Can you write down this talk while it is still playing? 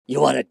You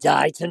want to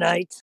die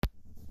tonight?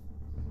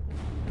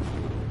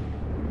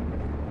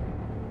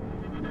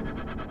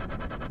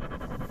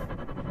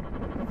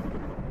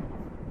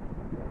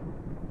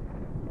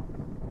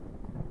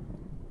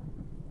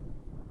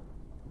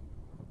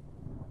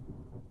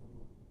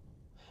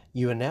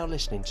 You are now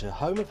listening to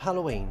Home of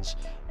Halloween's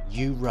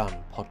You Run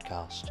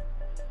podcast,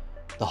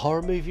 the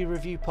horror movie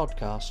review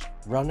podcast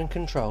run and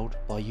controlled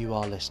by you,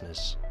 our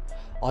listeners.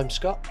 I'm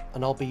Scott,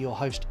 and I'll be your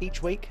host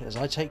each week as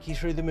I take you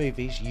through the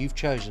movies you've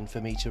chosen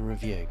for me to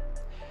review.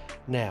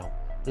 Now,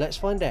 let's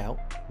find out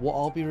what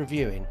I'll be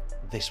reviewing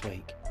this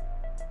week.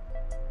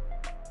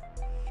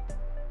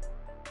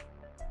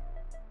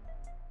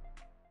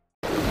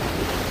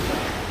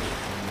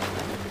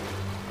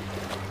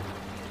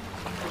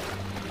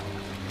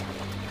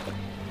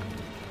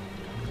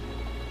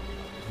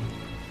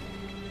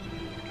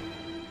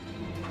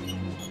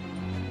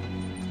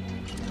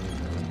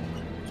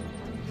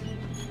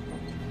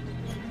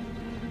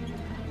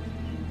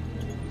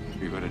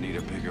 You're gonna need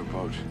a bigger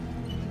boat.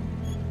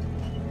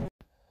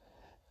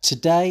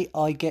 Today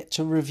I get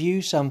to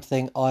review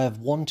something I have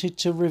wanted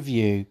to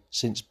review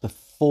since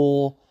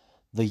before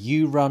the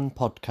You Run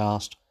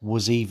podcast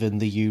was even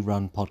the You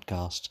Run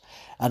podcast.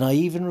 And I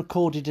even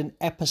recorded an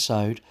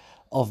episode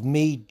of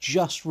me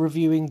just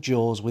reviewing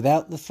Jaws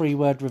without the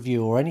 3-word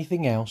review or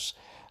anything else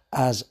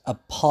as a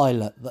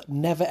pilot that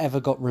never ever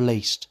got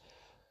released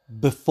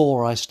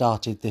before I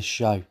started this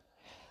show.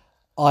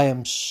 I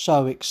am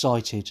so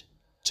excited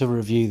to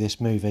review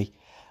this movie,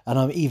 and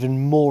I'm even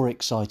more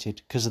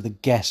excited because of the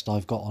guest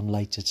I've got on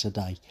later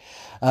today.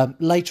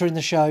 Later in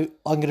the show,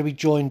 I'm going to be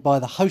joined by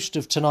the host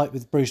of Tonight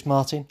with Bruce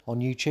Martin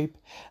on YouTube,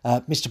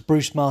 Mr.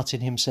 Bruce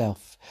Martin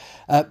himself.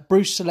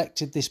 Bruce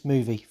selected this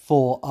movie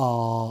for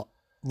our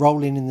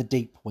Rolling in the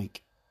Deep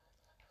week.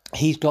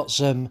 He's got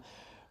some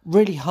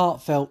really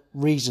heartfelt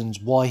reasons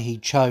why he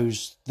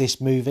chose this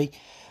movie,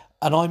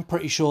 and I'm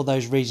pretty sure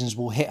those reasons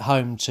will hit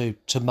home to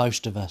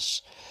most of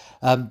us.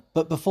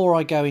 But before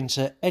I go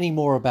into any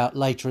more about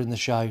later in the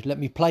show, let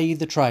me play you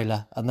the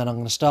trailer and then I'm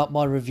going to start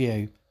my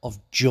review of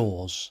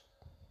Jaws.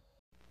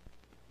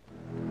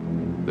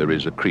 There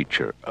is a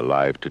creature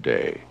alive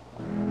today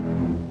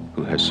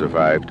who has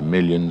survived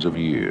millions of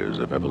years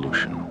of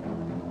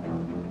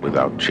evolution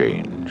without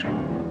change,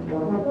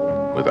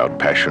 without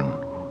passion,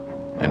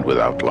 and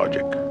without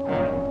logic.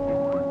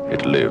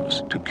 It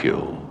lives to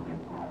kill.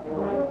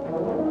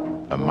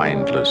 A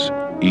mindless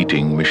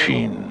eating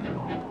machine.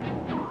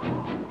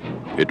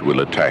 It will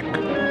attack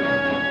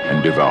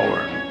and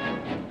devour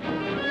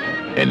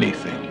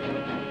anything.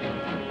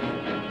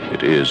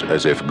 It is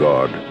as if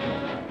God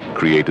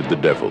created the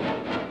devil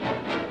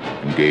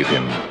and gave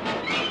him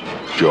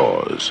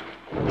jaws.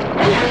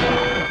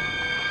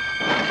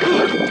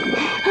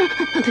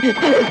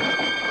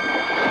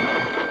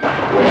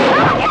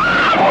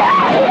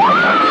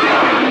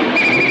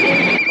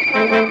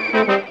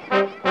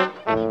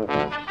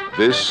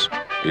 This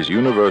is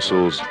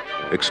Universal's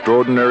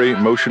extraordinary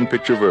motion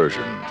picture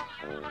version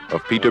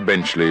of Peter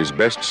Benchley's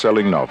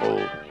best-selling novel,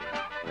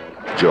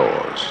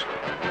 Jaws.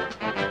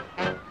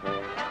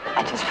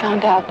 I just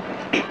found out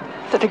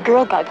that a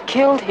girl got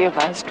killed here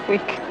last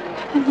week.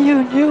 And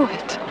you knew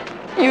it.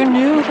 You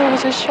knew there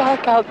was a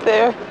shark out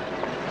there.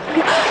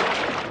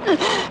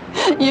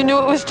 You knew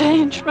it was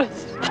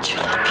dangerous. But you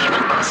let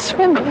people go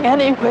swimming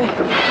anyway.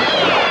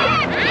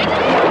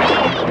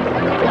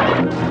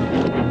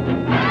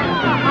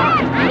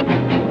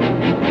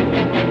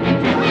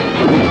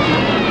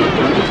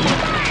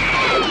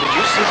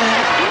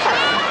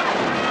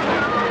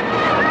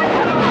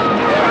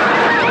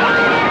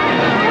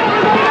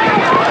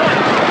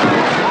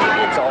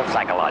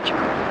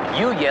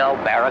 You yell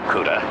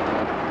barracuda.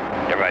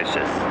 Everybody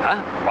says,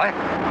 huh? What?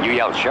 You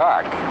yell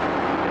shark.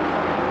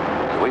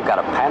 We've got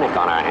a panic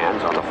on our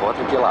hands on the 4th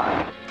of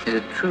July. Is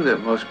it true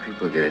that most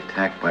people get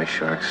attacked by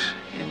sharks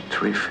in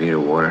 3 feet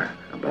of water,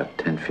 about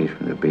 10 feet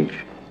from the beach?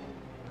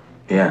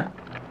 Yeah.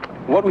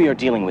 What we are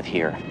dealing with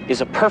here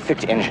is a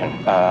perfect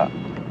engine,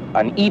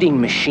 an eating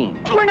machine.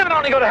 We're not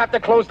only going to have to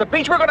close the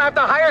beach, we're going to have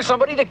to hire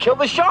somebody to kill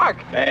the shark.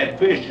 Bad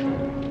fish.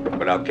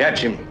 But I'll catch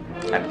him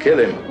and kill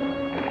him.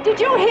 Did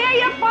you hear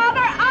your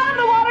father? Out of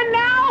the water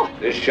now!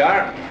 This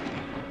shark,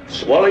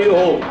 swallow you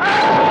whole.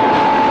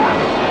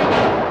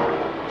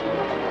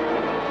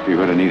 You're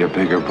gonna need a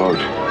bigger boat.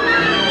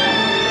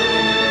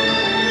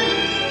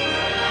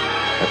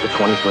 That's a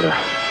 20-footer.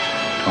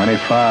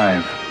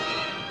 25.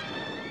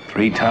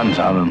 3 tons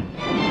on him.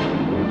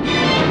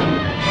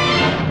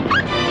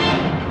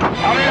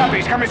 Hurry up,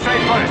 he's coming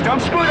straight for us. Don't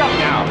screw it up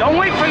now. Don't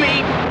wait for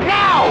me.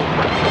 Now!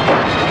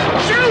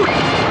 Shoot!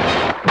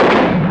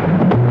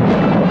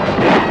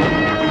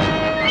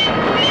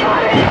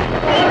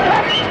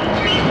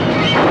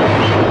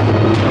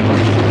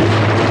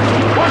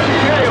 Watch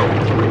his tail!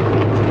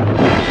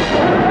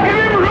 Give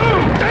him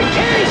room! I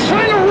can't! He's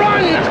trying to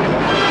run!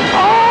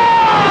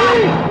 Oh!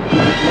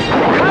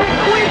 Come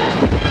quick!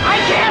 I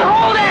can't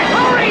hold it!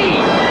 Hurry!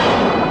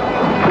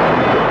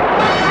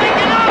 Break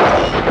it up!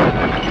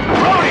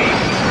 Brody!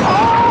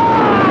 Oh!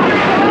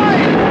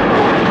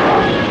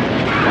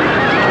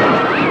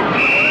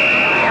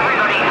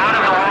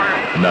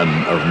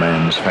 none of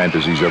man's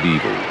fantasies of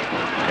evil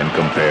can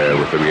compare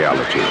with the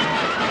reality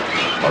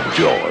of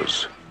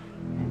Jaws.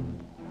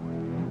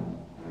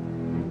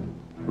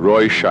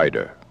 Roy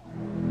Scheider,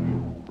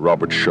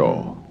 Robert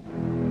Shaw,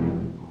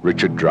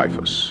 Richard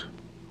Dreyfuss,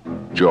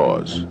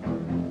 Jaws.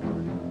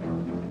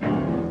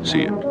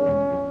 See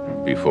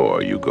it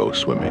before you go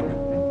swimming.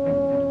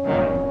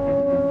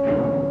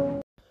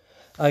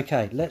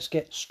 Okay, let's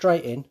get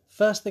straight in.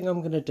 First thing I'm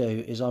going to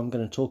do is I'm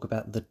going to talk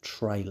about the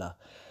trailer.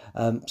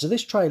 So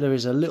this trailer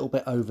is a little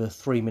bit over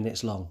 3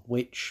 minutes long,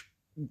 which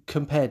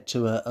compared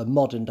to a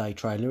modern day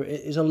trailer, it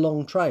is a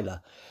long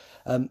trailer.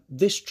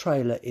 This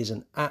trailer is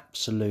an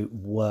absolute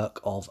work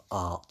of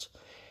art.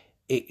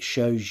 It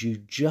shows you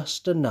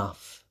just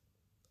enough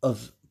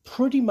of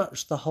pretty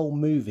much the whole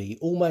movie,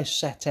 almost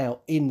set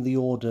out in the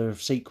order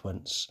of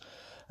sequence,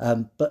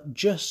 but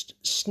just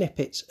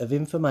snippets of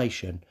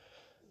information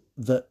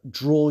that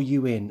draw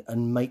you in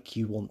and make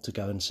you want to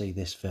go and see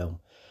this film.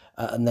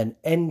 And then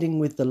ending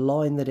with the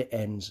line that it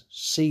ends,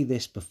 see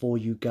this before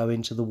you go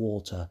into the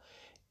water,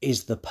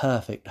 is the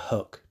perfect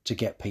hook to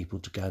get people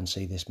to go and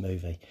see this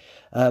movie.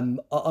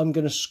 I'm going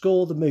to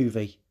score the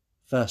movie,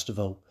 first of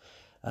all,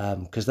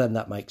 because then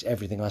that makes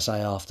everything I say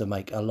after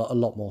make a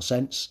lot more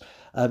sense.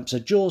 So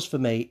Jaws for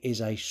me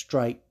is a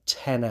straight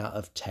 10 out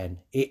of 10.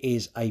 It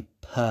is a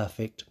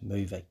perfect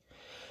movie.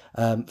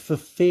 For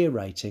fear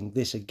rating,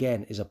 this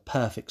again is a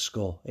perfect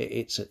score.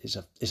 It's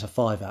a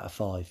 5 out of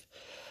 5.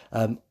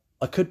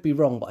 I could be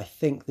wrong, but I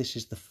think this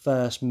is the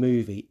first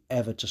movie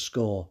ever to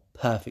score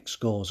perfect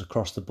scores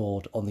across the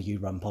board on the You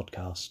Run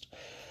podcast.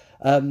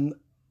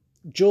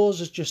 Jaws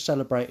has just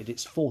celebrated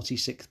its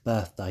 46th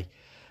birthday,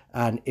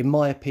 and in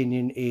my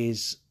opinion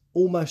is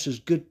almost as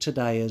good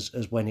today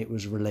as when it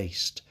was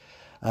released.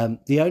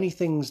 The only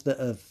things that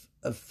have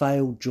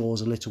failed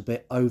Jaws a little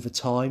bit over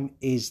time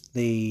is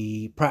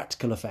the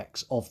practical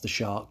effects of the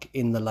shark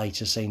in the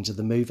later scenes of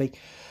the movie.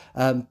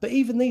 But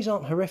even these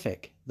aren't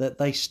horrific, that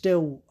they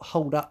still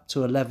hold up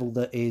to a level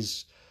that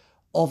is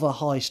of a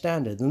high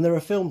standard. And there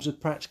are films with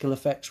practical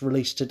effects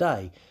released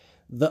today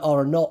that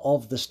are not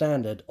of the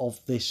standard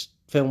of this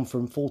film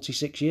from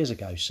 46 years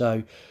ago.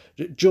 So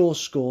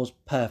Jaws scores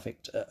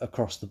perfect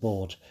across the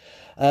board.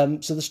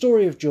 So the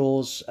story of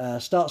Jaws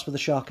starts with a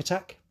shark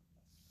attack.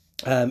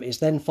 It's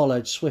then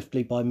followed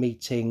swiftly by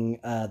meeting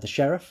the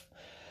sheriff,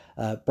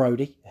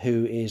 Brody,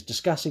 who is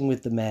discussing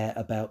with the mayor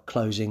about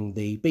closing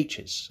the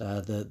beaches.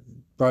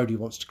 Brody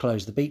wants to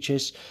close the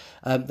beaches.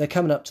 They're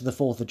coming up to the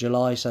 4th of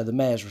July, so the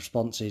mayor's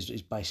response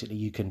is basically,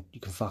 you can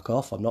fuck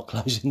off, I'm not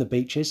closing the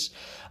beaches.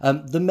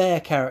 The mayor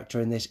character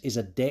in this is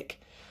a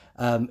dick.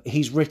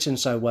 He's written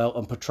so well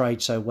and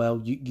portrayed so well.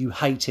 You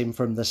hate him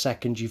from the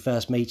second you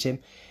first meet him.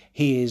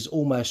 He is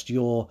almost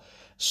your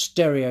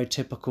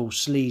stereotypical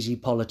sleazy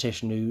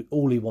politician who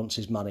all he wants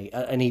is money,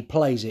 and he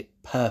plays it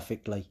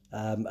perfectly.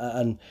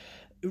 And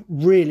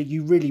really,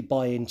 you really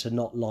buy into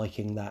not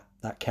liking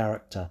that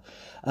character.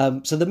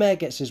 So the mayor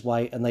gets his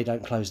way and they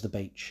don't close the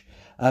beach.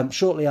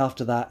 Shortly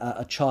after that,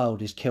 a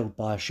child is killed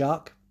by a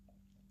shark.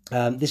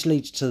 This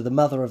leads to the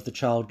mother of the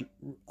child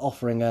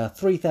offering a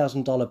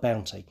 $3,000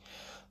 bounty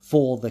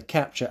for the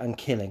capture and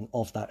killing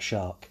of that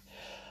shark.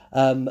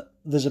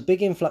 There's a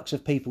big influx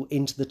of people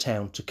into the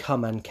town to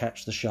come and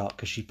catch the shark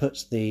because she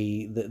puts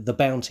the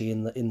bounty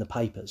in the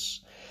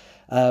papers.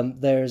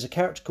 There is a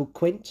character called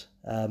Quint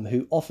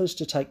who offers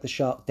to take the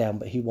shark down,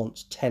 but he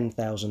wants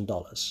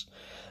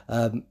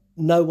 $10,000.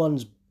 No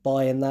one's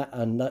buying that,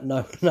 and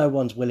no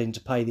one's willing to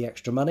pay the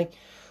extra money.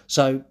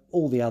 So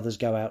all the others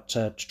go out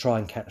to try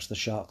and catch the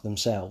shark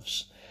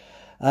themselves.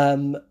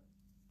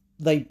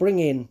 They bring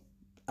in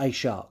a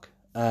shark,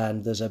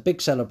 and there's a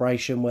big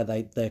celebration where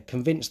they're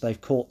convinced they've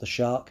caught the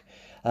shark.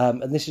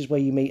 And this is where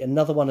you meet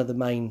another one of the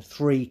main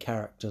three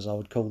characters, I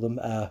would call them,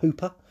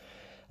 Hooper,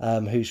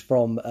 who's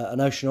from an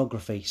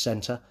oceanography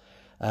centre,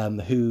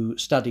 who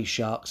studies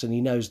sharks, and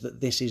he knows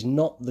that this is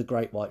not the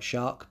great white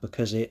shark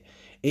because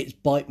its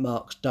bite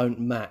marks don't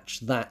match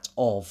that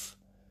of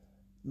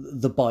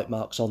the bite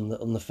marks on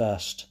the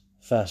first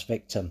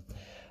victim.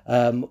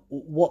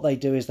 What they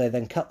do is they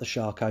then cut the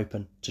shark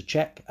open to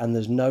check, and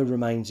there's no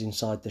remains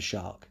inside the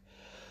shark.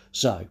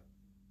 So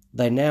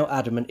they're now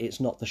adamant it's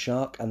not the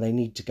shark, and they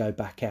need to go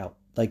back out.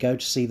 They go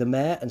to see the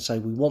mayor and say,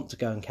 we want to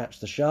go and catch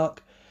the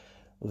shark.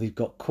 We've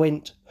got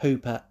Quint,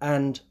 Hooper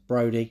and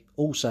Brody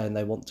all saying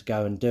they want to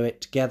go and do it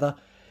together,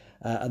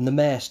 and the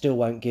mayor still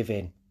won't give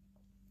in.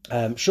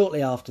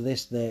 Shortly after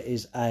this,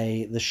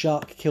 the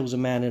shark kills a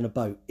man in a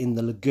boat in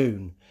the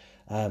lagoon,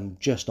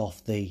 just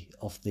off the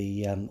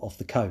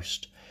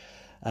coast.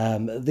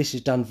 This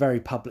is done very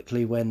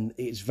publicly when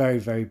it's very,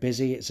 very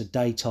busy. It's a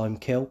daytime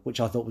kill, which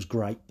I thought was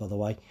great, by the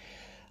way.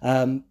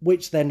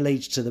 Which then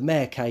leads to the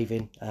mayor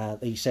caving.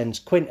 He sends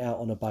Quint out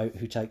on a boat,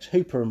 who takes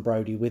Hooper and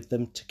Brody with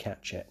them to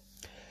catch it.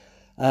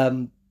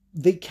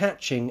 The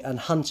catching and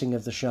hunting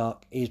of the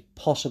shark is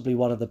possibly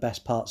one of the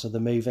best parts of the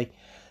movie.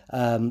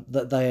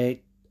 That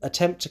they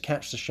attempt to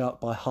catch the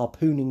shark by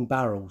harpooning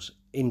barrels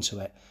into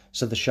it,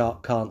 so the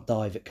shark can't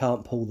dive, it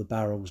can't pull the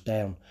barrels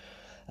down.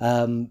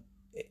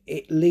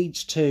 It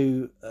leads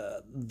to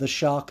the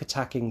shark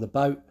attacking the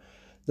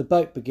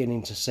boat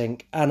beginning to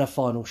sink, and a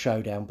final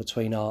showdown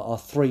between our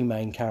three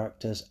main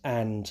characters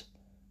and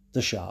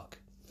the shark.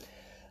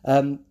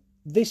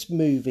 This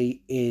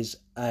movie is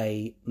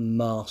a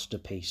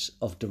masterpiece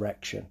of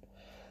direction.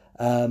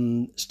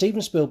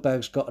 Steven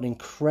Spielberg's got an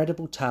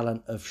incredible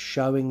talent of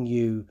showing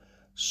you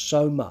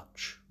so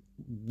much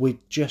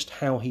with just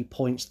how he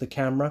points the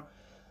camera,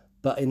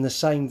 but in the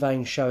same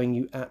vein showing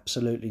you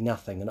absolutely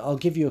nothing. And I'll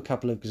give you a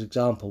couple of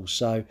examples.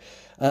 So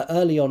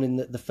early on in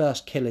the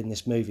first kill in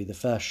this movie, the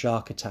first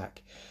shark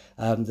attack,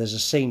 there's a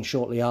scene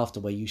shortly after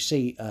where you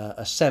see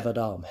a severed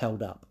arm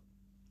held up.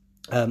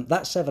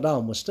 That severed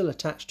arm was still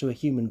attached to a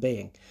human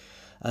being.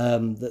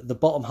 The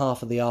bottom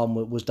half of the arm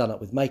was done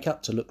up with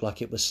makeup to look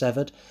like it was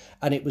severed,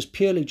 and it was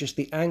purely just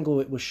the angle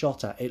it was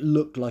shot at. It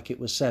looked like it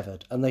was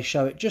severed, and they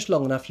show it just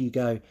long enough you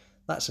go,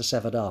 that's a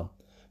severed arm.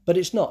 But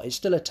it's not. It's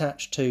still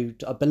attached to,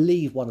 I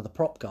believe, one of the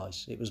prop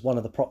guys. It was one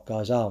of the prop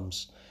guys'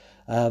 arms.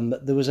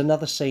 There was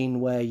another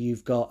scene where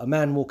you've got a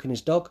man walking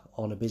his dog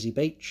on a busy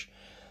beach.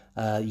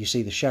 You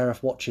see the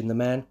sheriff watching the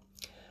man.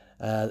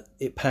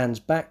 It pans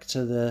back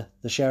to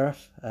the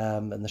sheriff,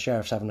 and the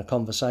sheriff's having a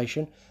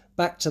conversation.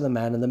 Back to the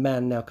man, and the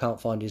man now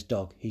can't find his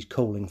dog. He's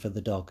calling for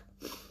the dog.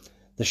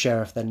 The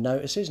sheriff then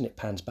notices, and it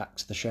pans back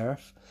to the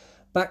sheriff.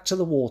 Back to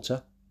the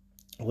water,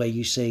 where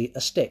you see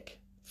a stick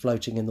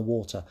floating in the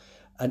water.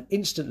 And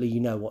instantly you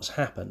know what's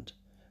happened.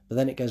 But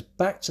then it goes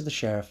back to the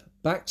sheriff,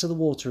 back to the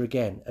water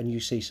again, and you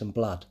see some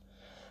blood.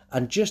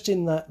 And just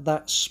in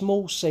that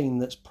small scene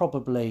that's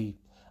probably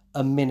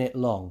a minute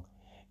long,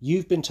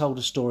 you've been told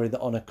a story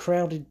that on a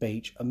crowded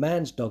beach, a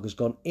man's dog has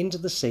gone into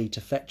the sea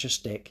to fetch a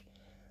stick,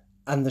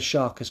 and the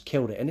shark has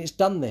killed it. And it's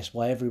done this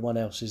while everyone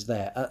else is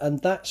there.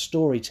 And that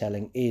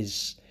storytelling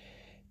is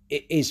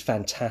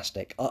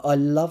fantastic. I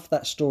love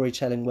that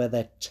storytelling where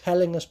they're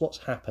telling us what's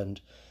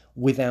happened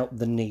without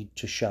the need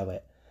to show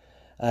it.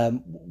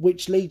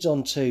 Which leads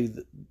on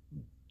to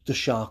the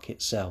shark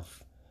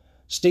itself.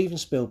 Steven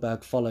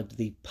Spielberg followed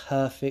the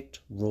perfect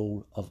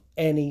rule of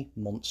any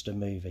monster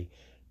movie.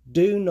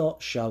 Do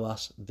not show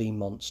us the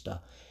monster.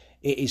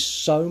 It is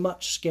so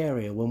much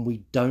scarier when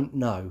we don't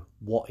know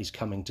what is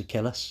coming to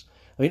kill us.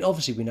 I mean,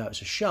 obviously we know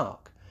it's a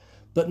shark,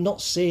 but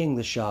not seeing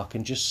the shark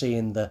and just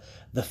seeing the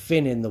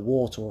fin in the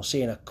water, or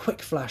seeing a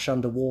quick flash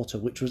underwater,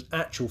 which was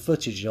actual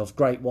footage of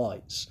great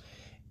whites,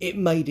 it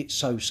made it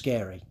so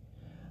scary.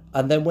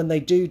 And then when they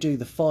do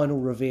the final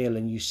reveal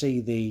and you see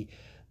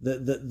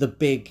the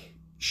big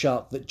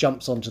shark that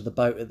jumps onto the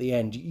boat at the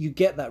end, you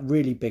get that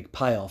really big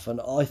payoff,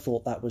 and I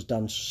thought that was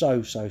done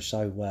so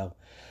well.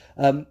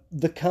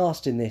 The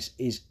cast in this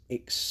is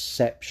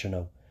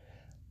exceptional,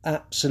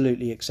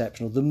 absolutely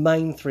exceptional. The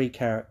main three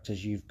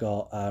characters, you've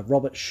got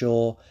Robert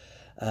Shaw,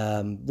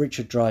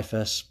 Richard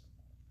Dreyfuss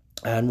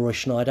and Roy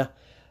Schneider,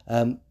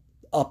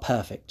 are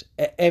perfect.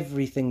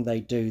 Everything they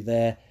do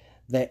there,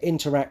 their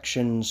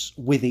interactions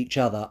with each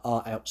other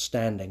are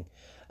outstanding.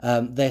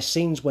 Their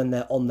scenes when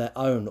they're on their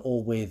own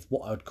or with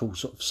what I would call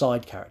sort of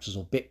side characters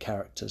or bit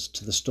characters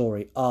to the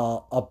story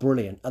are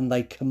brilliant, and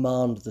they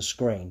command the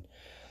screen.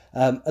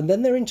 And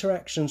then their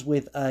interactions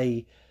with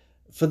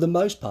for the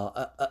most part,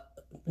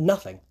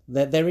 nothing.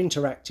 They're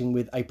interacting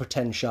with a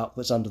pretend shark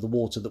that's under the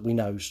water that we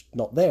know's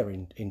not there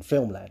in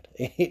filmland.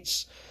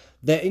 It's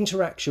their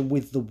interaction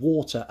with the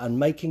water and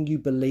making you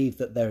believe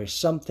that there is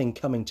something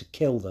coming to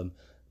kill them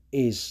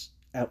is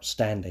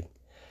outstanding.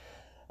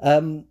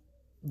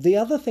 The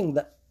other thing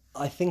that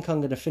I think I'm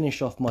going to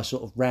finish off my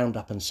sort of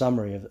roundup and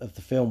summary of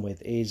the film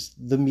with is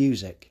the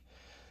music.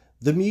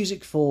 The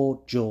music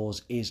for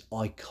Jaws is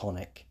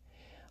iconic.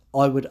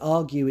 I would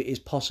argue it is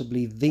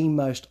possibly the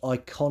most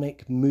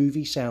iconic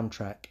movie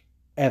soundtrack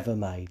ever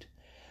made.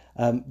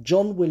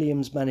 John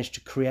Williams managed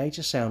to create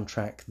a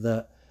soundtrack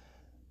that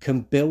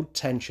can build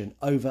tension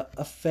over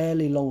a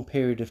fairly long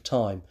period of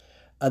time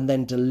and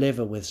then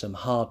deliver with some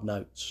hard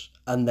notes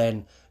and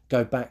then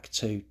go back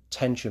to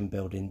tension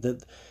building.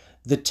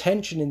 The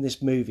tension in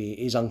this movie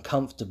is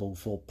uncomfortable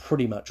for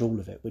pretty much all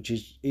of it, which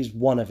is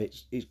one of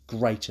its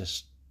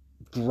greatest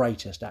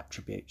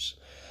attributes.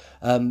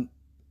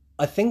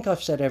 I think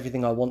I've said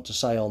everything I want to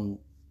say on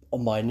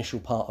my initial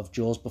part of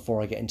Jaws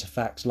before I get into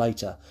facts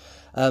later.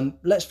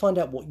 Let's find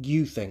out what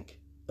you think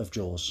of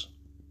Jaws.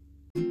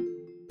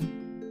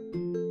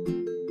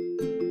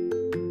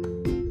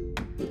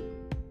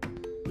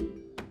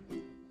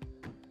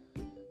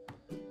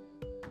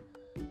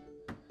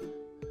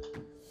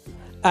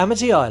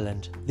 Amity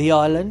Island, the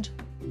island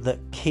that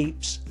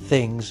keeps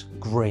things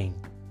green.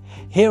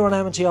 Here on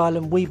Amity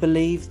Island, we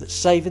believe that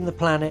saving the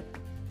planet,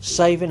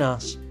 saving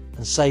us,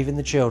 and saving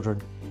the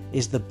children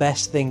is the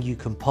best thing you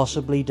can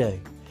possibly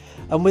do.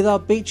 And with our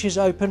beaches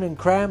open and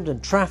crammed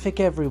and traffic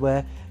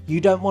everywhere,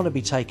 you don't want to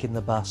be taking the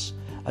bus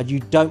and you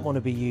don't want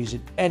to be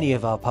using any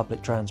of our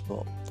public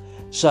transport.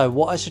 So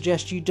what I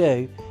suggest you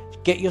do is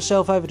get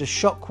yourself over to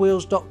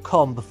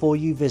shockwheels.com before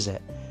you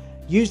visit.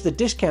 Use the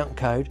discount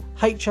code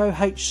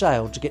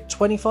HOHSALE to get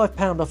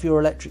 £25 off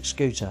your electric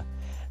scooter.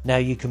 Now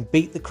you can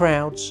beat the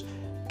crowds,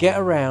 get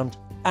around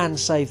and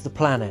save the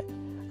planet.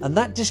 And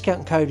that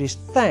discount code is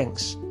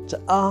thanks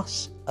to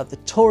us at the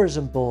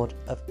Tourism Board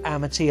of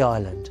Amity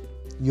Island.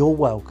 You're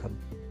welcome.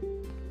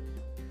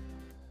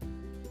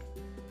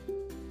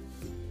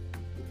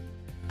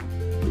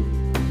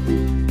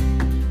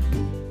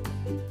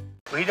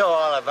 We know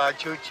all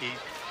about you,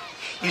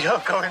 Chief. You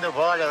don't go in the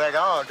water at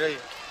all, do you?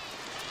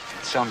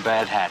 It's some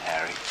bad hat,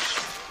 Harry.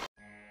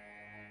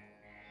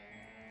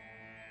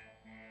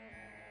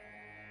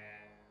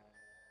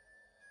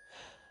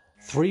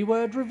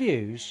 Three-word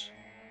reviews.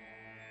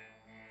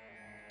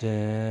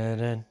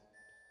 Dun-dun.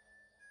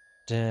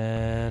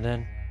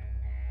 Dun-dun.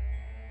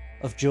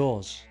 Of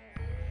Jaws.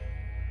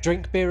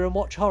 Drink beer and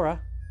watch horror.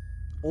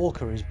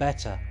 Orca is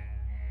better.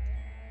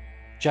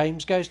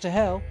 James Goes to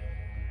Hell.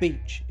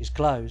 Beach is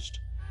closed.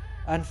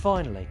 And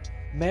finally,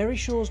 Mary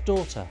Shaw's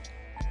Daughter,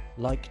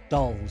 Like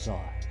Doll's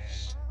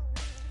Eyes.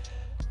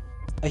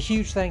 A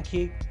huge thank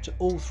you to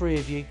all three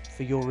of you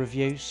for your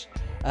reviews.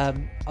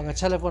 I'm going to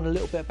tell everyone a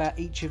little bit about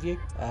each of you,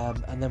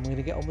 and then we're going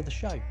to get on with the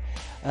show.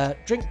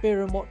 Drink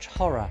Beer and Watch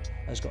Horror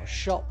has got a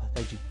shop.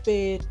 They do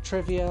beer,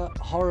 trivia,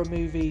 horror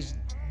movies,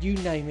 you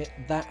name it,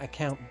 that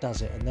account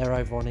does it, and they're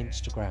over on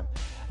Instagram.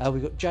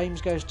 We've got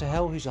James Goes to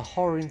Hell, who's a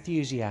horror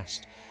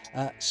enthusiast.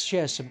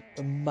 Shares some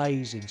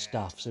amazing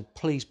stuff, so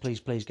please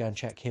go and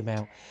check him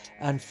out.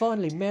 And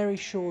finally, Mary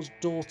Shaw's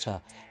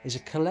Daughter is a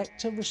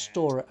collector,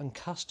 restorer and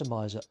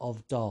customizer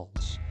of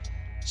dolls.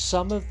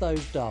 Some of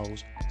those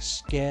dolls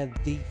scare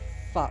the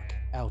fuck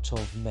out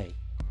of me.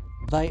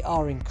 They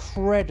are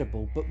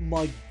incredible, but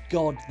my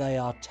god, they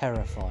are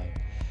terrifying.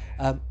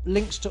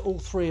 Links to all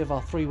three of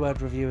our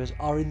three-word reviewers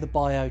are in the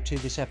bio to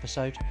this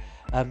episode.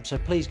 So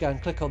please go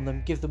and click on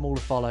them, give them all a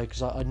follow,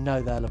 because I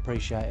know they'll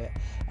appreciate it.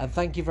 And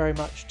thank you very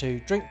much to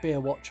Drink Beer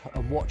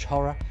and Watch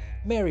Horror,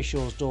 Mary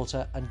Shaw's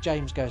Daughter and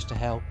James Goes to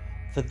Hell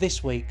for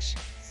this week's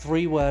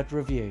three-word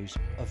reviews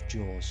of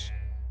Jaws.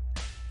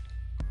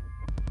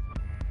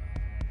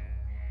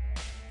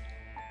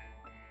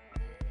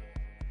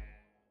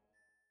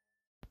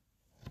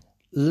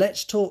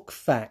 Let's talk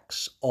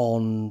facts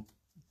on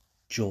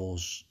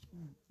Jaws.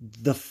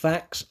 The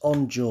facts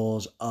on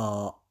Jaws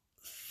are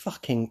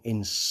fucking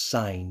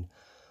insane.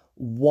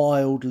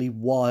 Wildly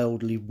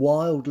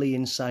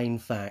insane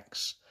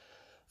facts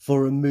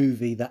for a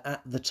movie that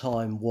at the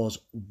time was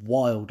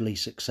wildly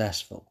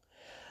successful.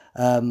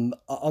 I'm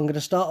going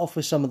to start off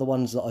with some of the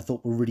ones that I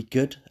thought were really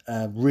good,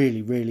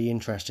 really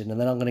interesting, and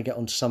then I'm going to get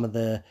onto some of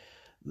the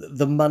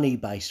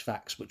money-based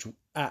facts, which will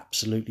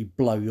absolutely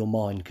blow your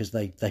mind, because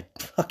they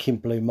fucking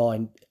blew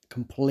mine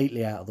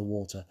completely out of the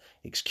water.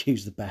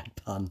 Excuse the bad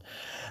pun.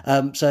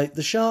 So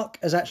the shark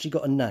has actually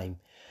got a name.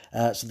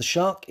 So the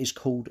shark is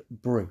called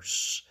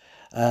Bruce.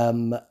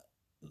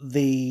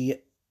 The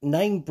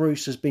name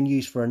Bruce has been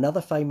used for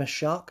another famous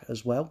shark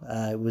as well.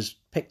 It was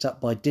picked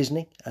up by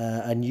Disney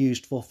and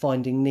used for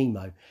Finding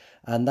Nemo,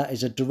 and that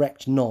is a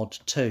direct nod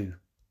to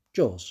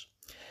Jaws.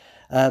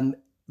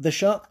 The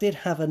shark did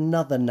have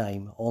another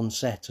name on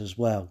set as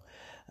well,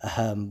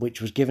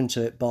 which was given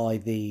to it by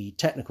the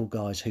technical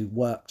guys who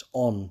worked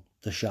on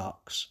the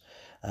sharks.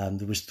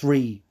 There was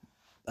three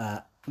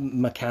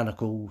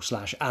mechanical /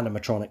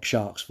 animatronic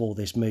sharks for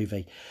this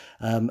movie,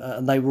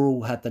 and they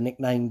all had the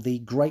nickname the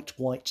Great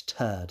White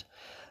Turd,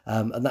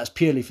 and that's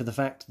purely for the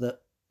fact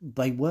that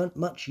they weren't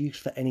much use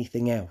for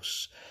anything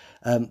else.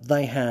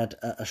 They had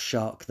a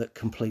shark that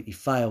completely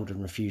failed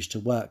and refused to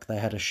work. They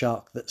had a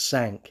shark that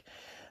sank.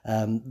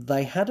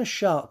 They had a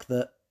shark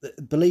that,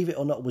 believe it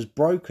or not, was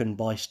broken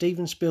by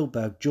Steven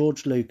Spielberg,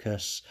 George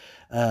Lucas,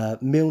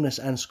 Milnes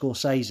and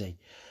Scorsese.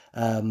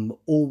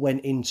 All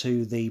went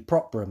into the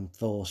prop room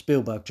for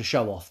Spielberg to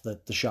show off the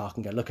shark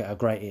and go, look at how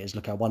great it is,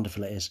 look how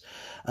wonderful it is.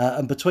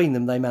 And between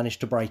them, they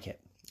managed to break it,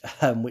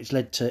 which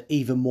led to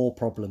even more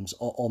problems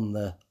on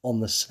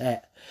the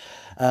set.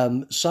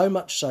 So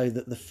much so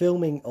that the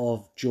filming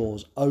of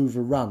Jaws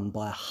overrun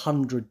by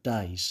 100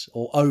 days,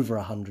 or over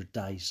 100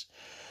 days.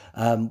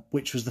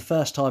 Which was the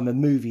first time a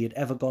movie had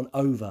ever gone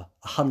over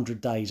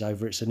 100 days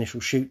over its initial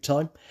shoot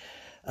time.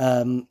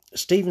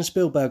 Steven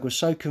Spielberg was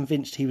so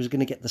convinced he was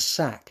going to get the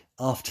sack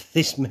after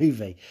this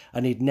movie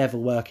and he'd never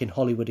work in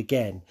Hollywood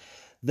again,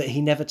 that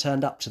he never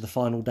turned up to the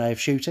final day of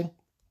shooting.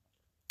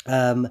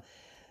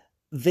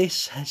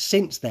 This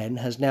since then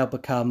has now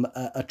become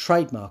a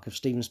trademark of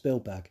Steven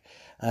Spielberg,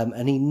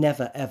 and he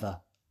never ever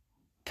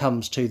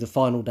comes to the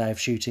final day of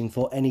shooting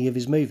for any of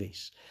his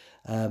movies.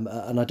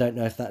 And I don't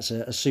know if that's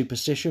a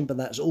superstition, but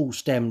that's all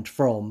stemmed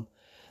from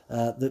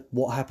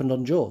what happened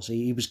on Jaws.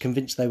 He was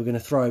convinced they were going to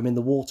throw him in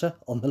the water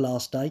on the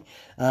last day,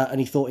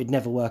 and he thought he'd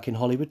never work in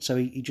Hollywood, so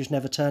he just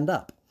never turned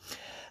up.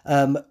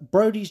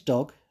 Brody's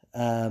dog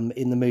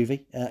in the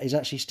movie is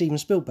actually Steven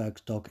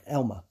Spielberg's dog,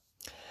 Elmer.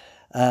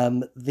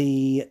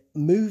 The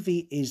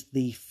movie is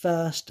the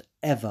first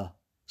ever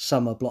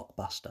summer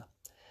blockbuster.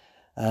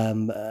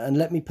 And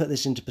let me put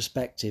this into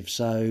perspective.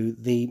 So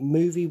the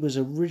movie was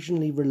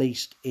originally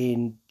released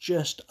in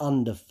just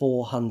under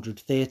 400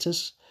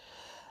 theatres.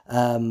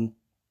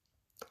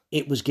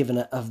 It was given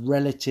a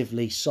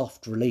relatively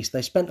soft release.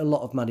 They spent a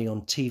lot of money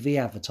on TV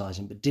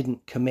advertising, but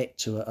didn't commit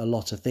to a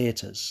lot of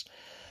theatres.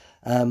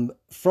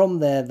 From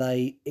there,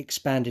 they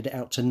expanded it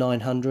out to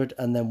 900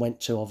 and then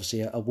went to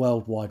obviously a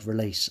worldwide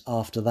release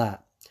after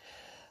that.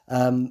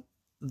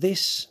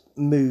 This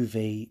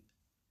movie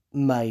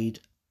made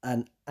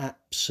an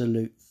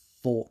absolute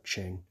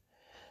fortune.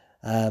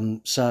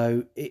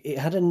 So it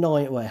had a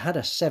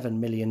 $7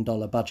 million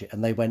budget,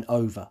 and they went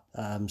over.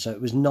 So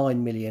it was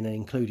 $9 million,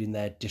 including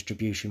their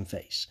distribution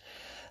fees.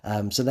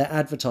 So their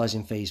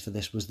advertising fees for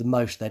this was the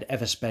most they'd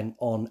ever spent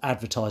on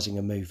advertising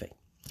a movie.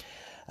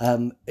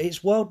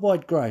 Its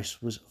worldwide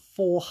gross was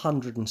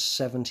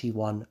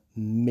 $471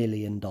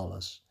 million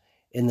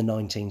in the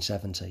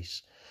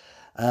 1970s.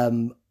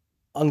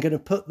 I'm going to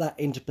put that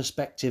into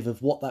perspective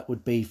of what that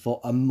would be for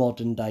a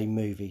modern day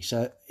movie.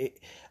 So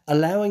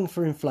allowing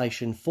for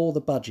inflation for the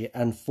budget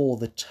and for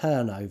the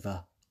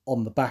turnover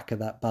on the back of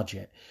that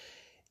budget.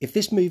 If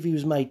this movie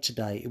was made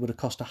today, it would have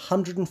cost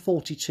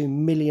 $142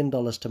 million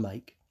to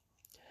make,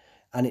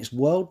 and its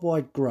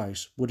worldwide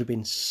gross would have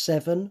been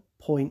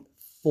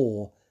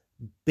 $7.4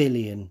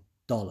 billion.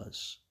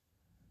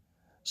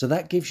 So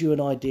that gives you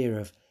an idea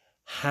of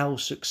how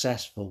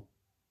successful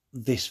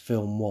this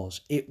film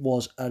was. It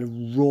was a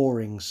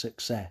roaring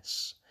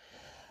success.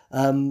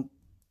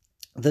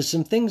 There's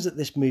some things that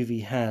this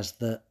movie has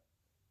that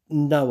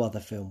no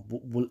other film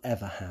will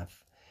ever have.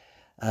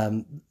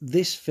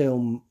 This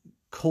film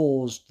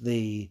caused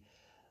the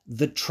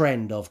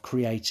trend of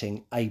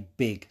creating a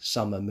big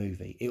summer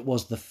movie. It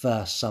was the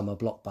first summer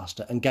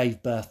blockbuster and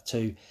gave birth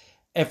to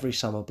every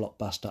summer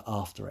blockbuster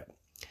after it.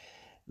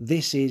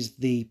 This is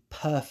the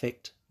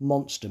perfect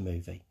monster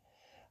movie.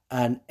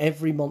 And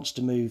every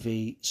monster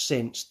movie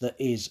since that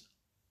is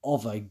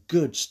of a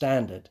good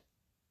standard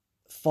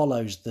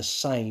follows the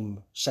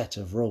same set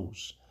of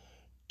rules.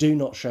 Do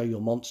not show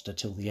your monster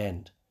till the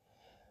end.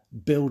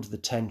 Build the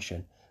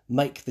tension.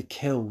 Make the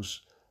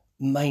kills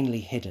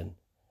mainly hidden.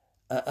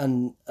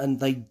 And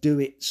they do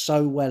it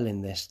so well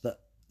in this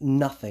that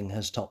nothing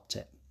has topped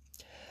it.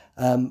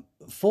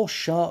 For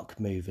shark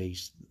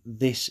movies,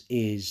 this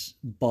is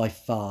by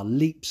far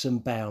leaps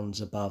and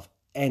bounds above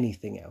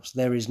anything else.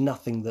 There is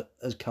nothing that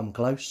has come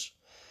close.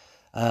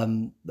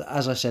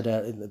 As I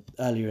said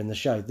earlier in the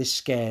show, this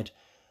scared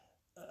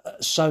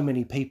so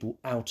many people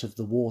out of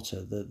the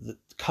water. The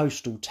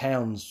coastal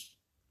towns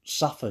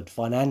suffered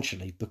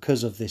financially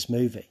because of this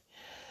movie.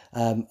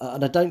 And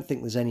I don't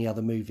think there's any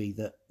other movie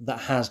that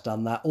has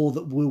done that or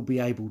that will be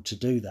able to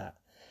do that.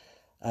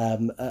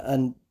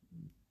 And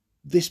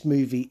this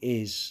movie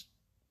is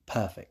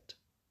perfect.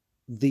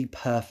 The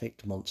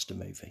perfect monster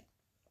movie.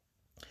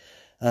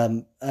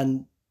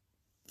 And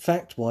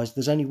fact-wise,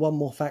 there's only one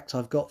more fact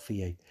I've got for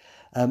you.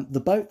 The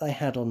boat they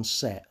had on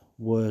set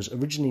was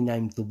originally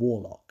named the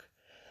Warlock.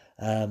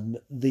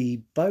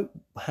 The boat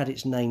had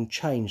its name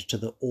changed to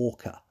the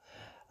Orca.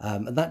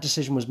 And that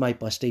decision was made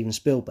by Steven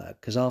Spielberg,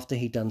 because after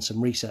he'd done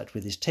some research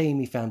with his team,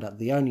 he found out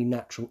the only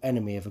natural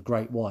enemy of a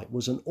great white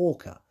was an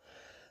orca.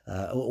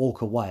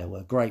 Orca whale,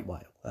 a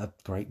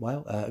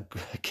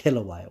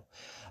killer whale.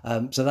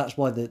 So that's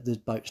why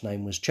the boat's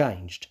name was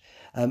changed.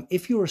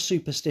 If you're a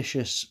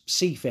superstitious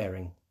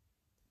seafaring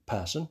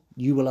person,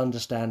 you will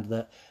understand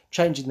that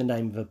changing the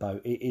name of a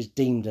boat is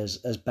deemed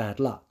as bad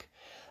luck.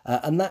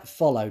 And that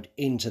followed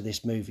into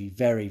this movie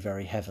very,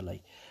 very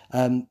heavily.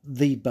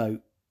 The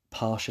boat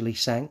partially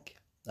sank,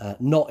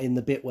 not in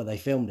the bit where they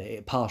filmed it.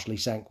 It partially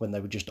sank when they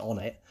were just on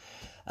it.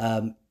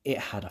 It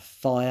had a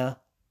fire.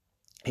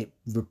 It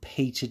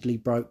repeatedly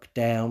broke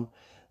down.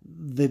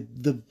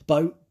 The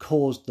boat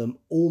caused them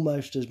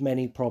almost as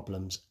many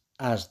problems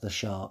as the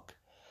shark.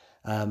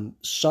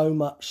 So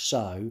much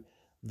so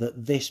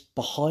that this,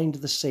 behind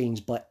the scenes,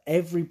 by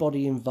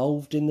everybody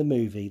involved in the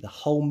movie, the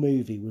whole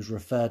movie was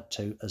referred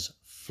to as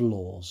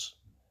flaws.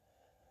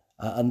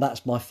 And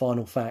that's my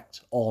final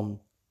fact on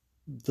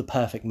the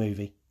perfect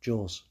movie,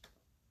 Jaws.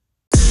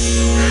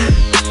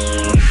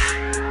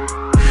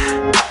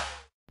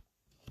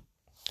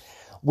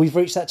 We've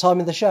reached that time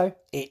in the show.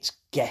 It's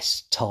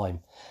guest time.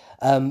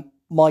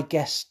 My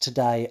guest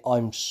today,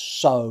 I'm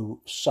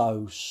so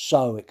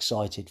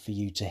excited for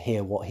you to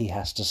hear what he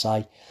has to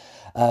say.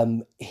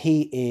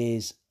 He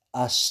is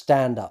a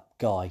stand-up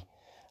guy,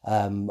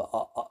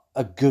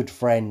 a good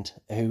friend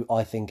who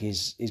I think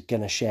is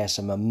going to share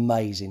some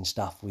amazing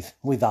stuff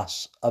with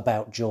us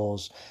about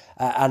Jaws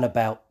and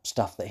about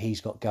stuff that he's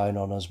got going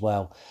on as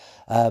well.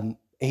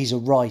 He's a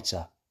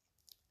writer.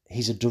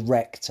 He's a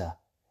director.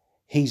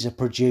 He's a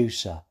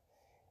producer.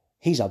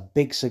 He's a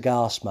big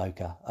cigar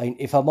smoker. I mean,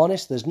 if I'm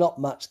honest, there's not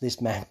much this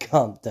man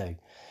can't do.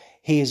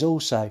 He is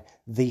also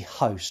the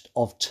host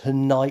of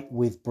Tonight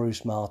with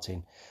Bruce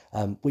Martin,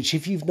 which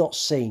if you've not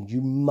seen, you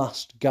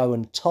must go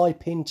and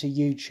type into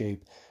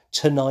YouTube,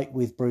 Tonight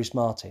with Bruce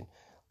Martin.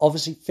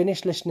 Obviously,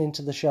 finish listening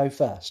to the show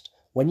first.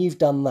 When you've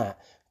done that,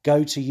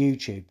 go to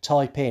YouTube,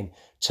 type in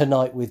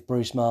Tonight with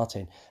Bruce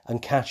Martin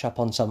and catch up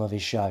on some of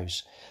his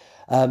shows.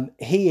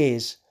 He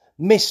is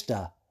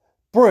Mr.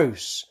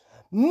 Bruce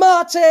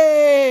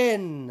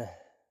Martin!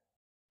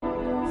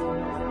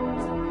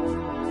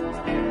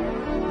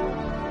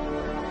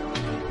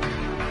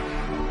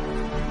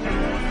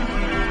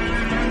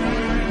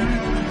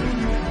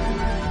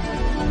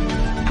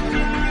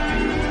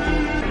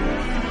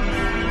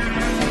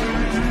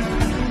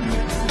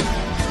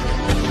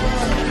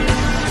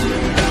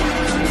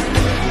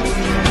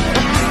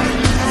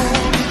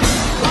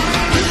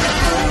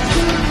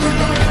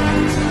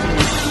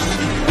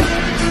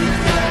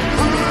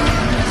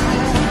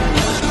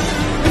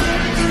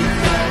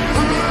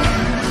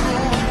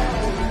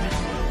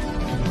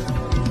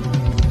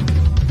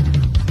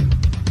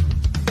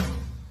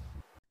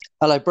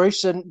 Hello,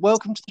 Bruce, and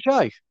welcome to the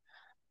show.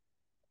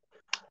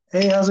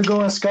 Hey, how's it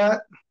going, Scott?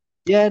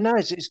 Yeah, no,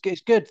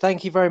 it's good.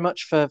 Thank you very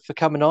much for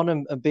coming on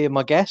and being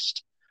my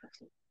guest.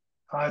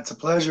 It's a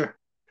pleasure.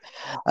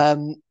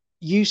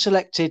 You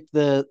selected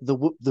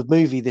the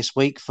movie this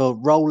week for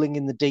Rolling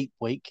in the Deep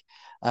week.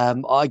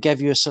 I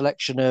gave you a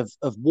selection of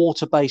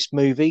water-based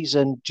movies,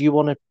 and do you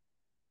want to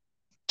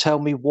tell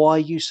me why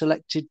you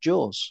selected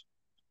Jaws?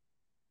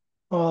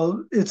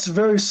 Well, it's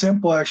very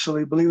simple,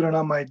 actually. Believe it or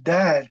not, my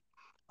dad,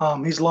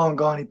 he's long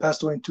gone. He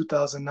passed away in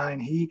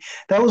 2009.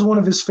 That was one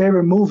of his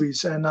favorite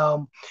movies, and I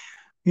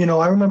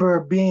remember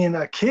being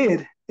a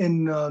kid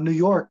in New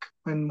York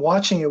and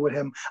watching it with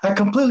him. I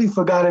completely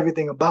forgot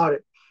everything about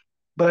it,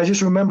 but I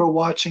just remember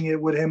watching it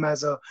with him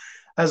as a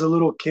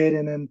little kid,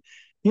 and then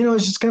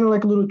it's just kind of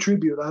like a little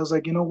tribute. I was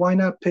like, why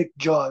not pick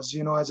Jaws,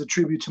 as a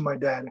tribute to my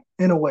dad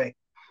in a way.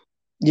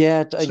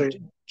 Yeah, So,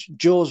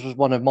 Jaws was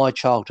one of my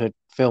childhood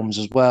films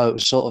as well. It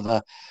was sort of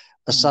a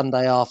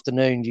Sunday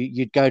afternoon.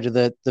 You'd go to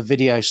the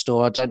video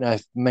store. I don't know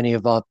if many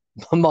of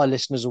my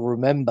listeners will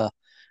remember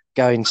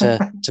going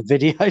to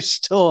video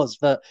stores,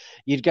 but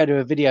you'd go to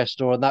a video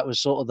store, and that was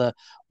sort of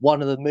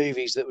one of the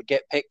movies that would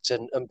get picked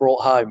and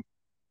brought home.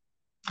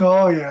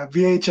 Oh yeah,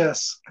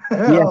 VHS.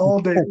 Yeah. All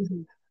day.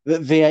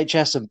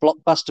 VHS and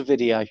Blockbuster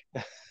Video.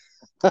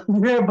 Yeah,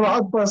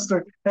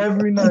 Blockbuster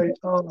every night.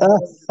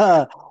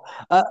 The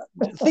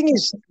thing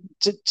is,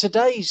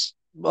 today's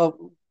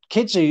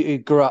kids who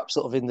grew up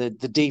sort of in the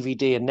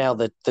DVD and now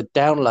the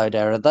download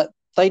era, that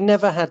they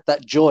never had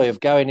that joy of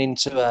going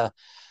into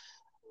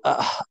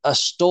a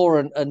store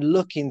and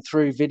looking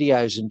through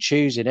videos and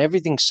choosing.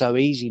 Everything's so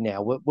easy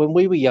now. When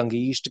we were younger,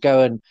 you used to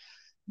go and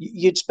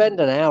you'd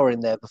spend an hour in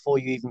there before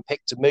you even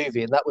picked a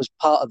movie, and that was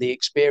part of the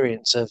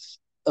experience of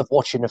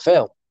watching a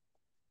film.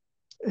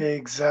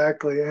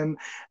 Exactly. And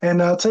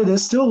I'll tell you,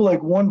 there's still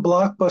like one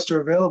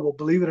Blockbuster available,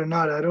 believe it or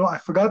not. I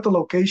forgot the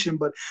location,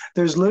 but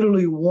there's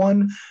literally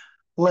one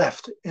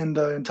left in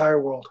the entire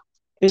world.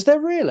 Is there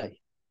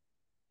really?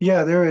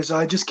 Yeah, there is.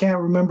 I just can't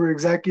remember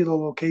exactly the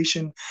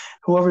location.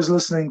 Whoever's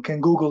listening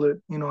can Google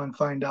it, and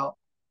find out.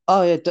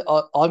 Oh yeah,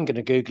 I'm going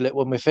to Google it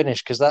when we're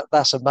finished, because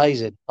that's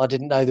amazing. I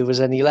didn't know there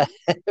was any left.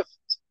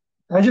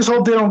 I just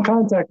hope they don't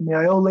contact me.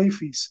 I owe late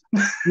fees.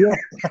 Yeah.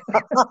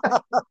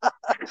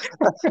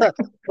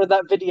 For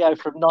that video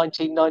from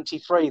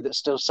 1993 that's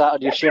still sat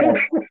on your shelf.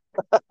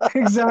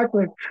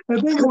 Exactly. I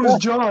think it was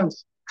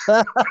Jaws.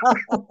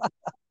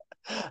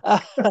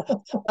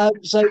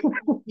 So,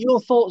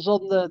 your thoughts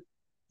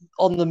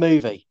on the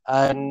movie,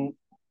 and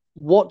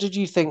what did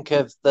you think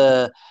of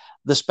the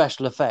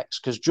special effects?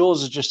 Because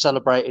Jaws has just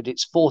celebrated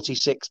its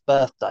 46th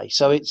birthday,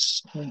 so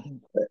it's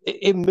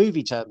in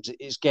movie terms,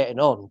 it's getting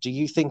on. Do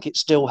you think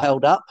it's still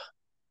held up?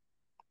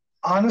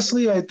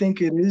 Honestly, I think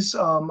it is.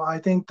 I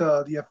think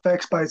the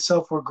effects by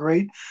itself were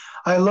great.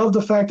 I love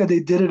the fact that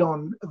they did it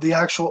on the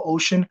actual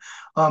ocean.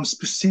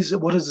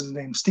 What is his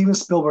name? Steven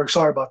Spielberg.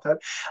 Sorry about that.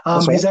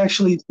 He's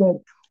actually said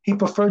he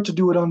preferred to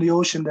do it on the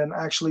ocean than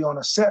actually on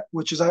a set,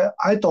 which is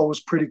I thought was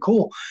pretty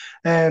cool.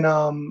 And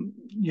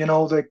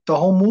the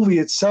whole movie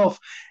itself,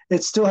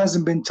 it still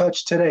hasn't been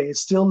touched today. It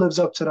still lives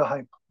up to the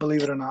hype,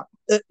 believe it or not.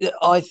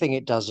 I think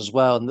it does as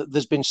well. And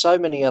there's been so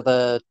many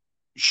other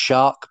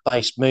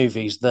shark-based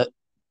movies that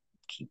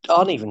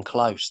aren't even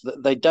close.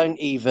 They don't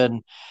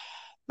even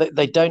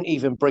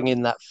bring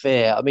in that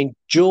fear. I mean,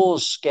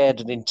 Jaws scared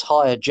an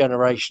entire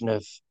generation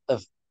of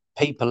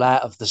people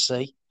out of the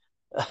sea.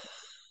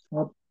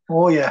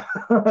 Oh yeah,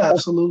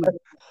 absolutely.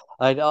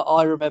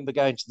 I remember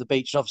going to the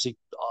beach, and obviously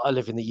I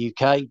live in the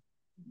UK.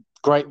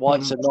 Great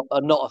whites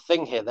are not a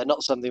thing here. They're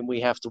not something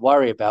we have to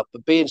worry about.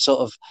 But being sort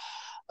of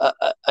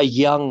a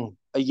young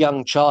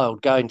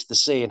child going to the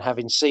sea and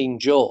having seen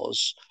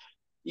Jaws,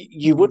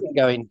 you wouldn't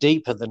go in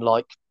deeper than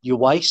like your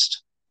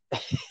waist. I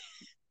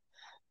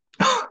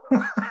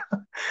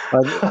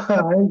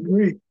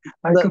agree.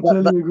 I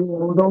completely agree.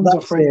 I was always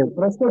afraid,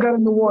 but I still got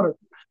in the water.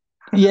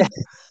 Yeah.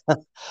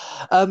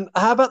 How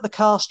about the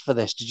cast for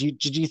this?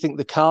 Did you think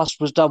the cast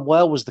was done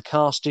well? Was the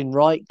casting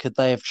right? Could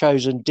they have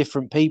chosen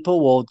different people,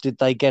 or did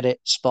they get it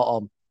spot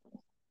on?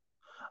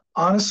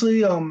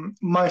 Honestly,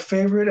 my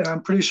favorite, and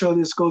I'm pretty sure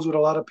this goes with a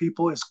lot of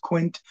people, is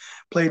Quint,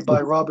 played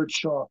by Robert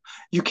Shaw.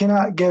 You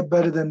cannot get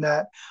better than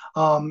that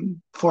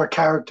for a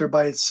character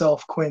by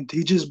itself, Quint.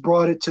 He just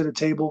brought it to the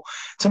table.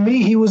 To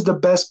me, he was the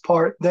best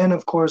part. Then,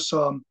 of course,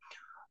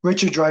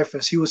 Richard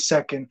Dreyfuss, he was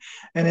second.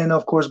 And then,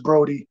 of course,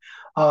 Brody.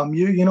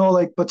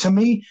 But to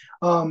me,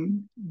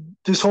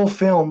 this whole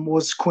film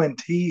was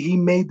Quint. He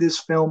made this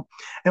film.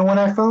 And when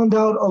I found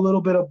out a little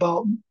bit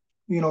about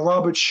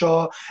Robert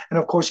Shaw, and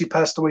of course he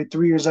passed away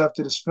 3 years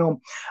after this film,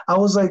 I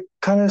was like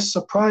kind of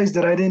surprised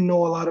that I didn't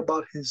know a lot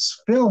about his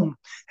film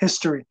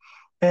history.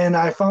 And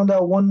I found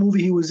out one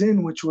movie he was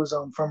in, which was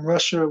From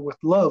Russia with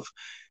Love,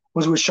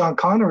 was with Sean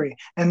Connery.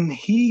 And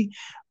he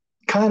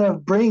kind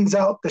of brings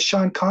out the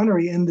Sean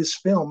Connery in this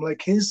film.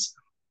 Like his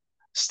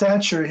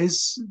stature,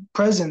 his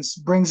presence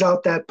brings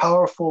out that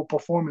powerful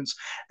performance.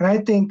 And I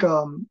think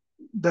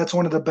that's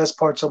one of the best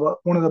parts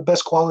one of the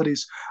best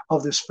qualities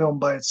of this film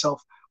by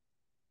itself.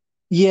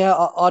 Yeah,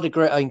 I'd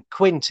agree. I mean,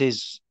 Quint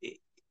he's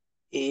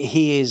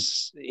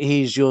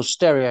your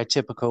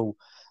stereotypical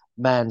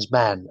man's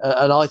man,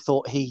 and I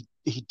thought he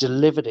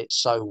delivered it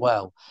so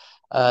well.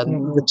 The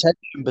Hmm.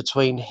 tension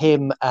between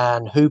him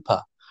and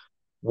Hooper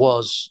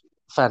was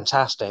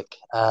fantastic.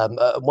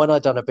 When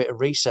I'd done a bit of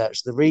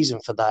research, the reason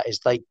for that is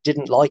they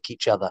didn't like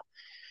each other.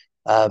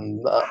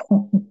 Um, uh,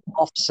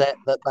 Offset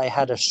that they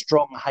had a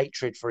strong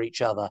hatred for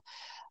each other,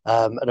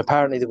 and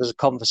apparently there was a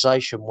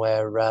conversation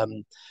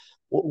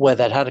where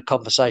they'd had a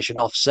conversation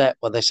offset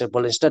where they said,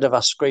 well, instead of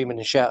us screaming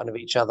and shouting at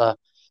each other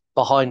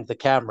behind the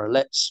camera,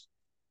 let's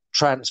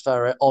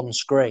transfer it on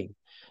screen.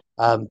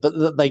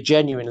 But they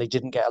genuinely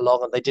didn't get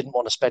along and they didn't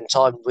want to spend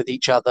time with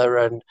each other.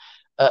 And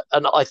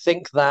I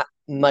think that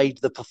made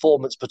the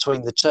performance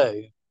between the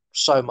two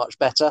so much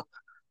better.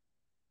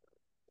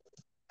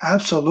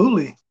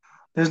 Absolutely.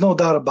 There's no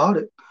doubt about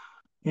it.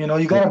 You know,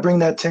 you Yeah, got to bring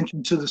that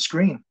tension to the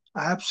screen.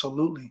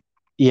 Absolutely.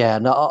 yeah.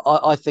 No,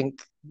 I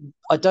think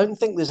I don't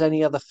think there's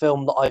any other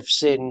film that I've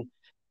seen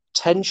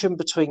tension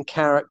between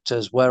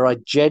characters where I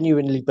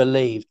genuinely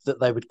believed that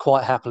they would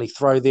quite happily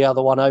throw the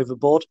other one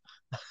overboard.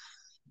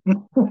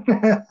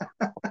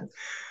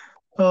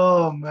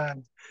 Oh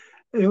man,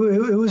 it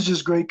was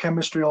just great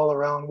chemistry all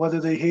around, whether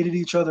they hated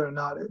each other or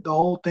not. The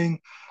whole thing,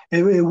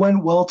 it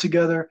went well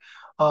together.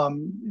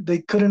 They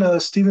couldn't,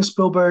 Steven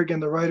Spielberg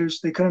and the writers,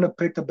 they couldn't have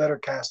picked a better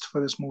cast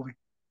for this movie.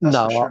 That's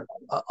for No, sure.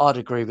 I'd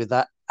agree with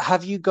that.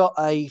 Have you got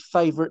a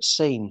favorite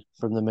scene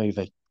from the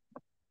movie?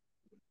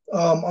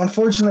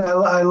 Unfortunately,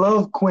 I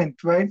love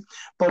Quint, right?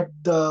 But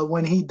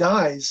when he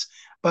dies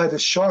by the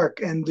shark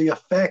and the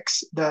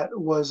effects that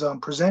was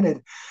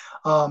presented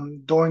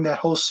during that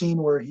whole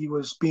scene where he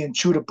was being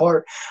chewed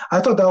apart, I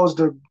thought that was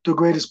the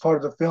greatest part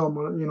of the film.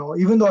 You know,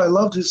 even though I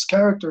loved his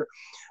character,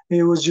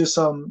 it was just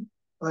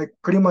like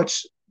pretty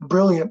much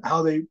brilliant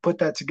how they put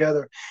that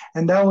together.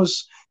 And that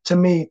was to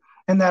me,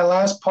 and that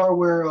last part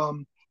where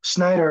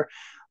Snyder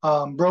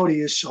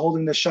Brody is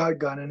holding the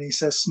shotgun and he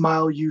says,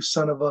 "Smile, you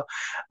son of a,"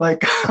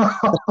 like,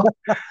 I,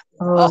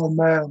 oh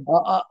man.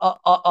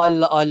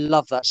 I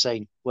love that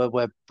scene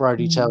where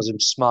Brody tells him,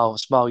 "Smile,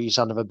 smile, you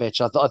son of a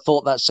bitch." I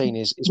thought that scene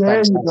is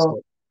There you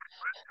go.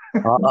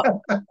 fantastic.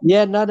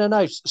 Yeah,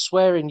 no.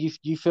 Swearing,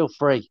 you feel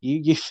free.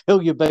 You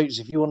fill your boots.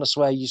 If you want to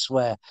swear, you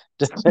swear.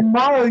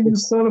 Smile, you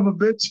son of a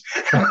bitch.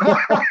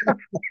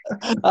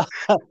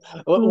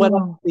 When I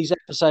put these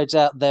episodes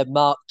out, they're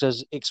marked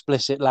as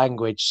explicit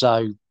language,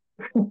 so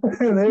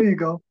There you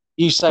go.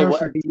 you say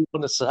whatever Perfect. you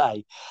want to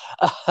say.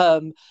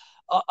 Um,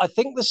 I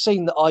think the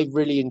scene that I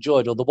really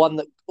enjoyed, or the one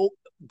that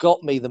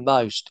got me the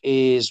most,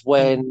 is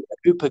when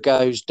Hooper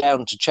goes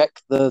down to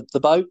check the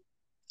boat,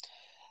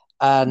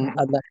 and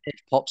the head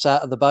pops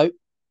out of the boat.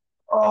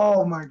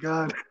 Oh my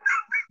God.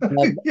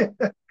 Um, Yeah.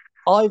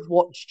 I've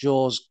watched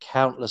Jaws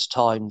countless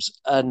times,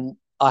 and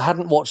I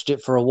hadn't watched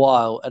it for a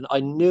while, and I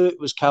knew it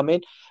was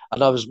coming,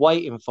 and I was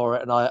waiting for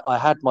it, and I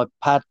had my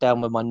pad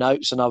down with my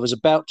notes, and I was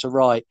about to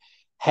write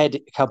head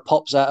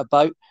pops out of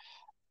boat,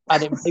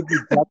 and it made me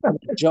jump, and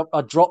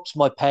I dropped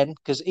my pen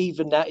because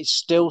even that is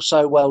still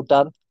so well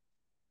done.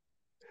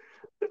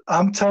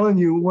 I'm telling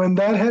you, when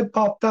that head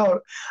popped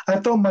out, I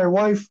thought my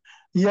wife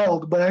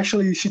yelled, but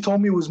actually she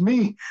told me it was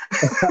me.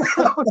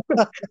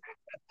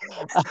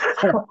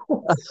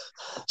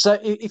 So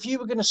if you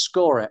were going to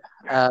score it,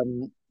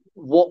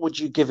 what would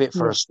you give it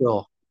for Yeah. a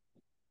score?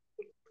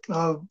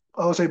 uh,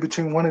 I would say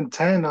between 1 and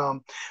 10.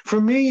 For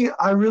me,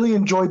 I really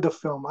enjoyed the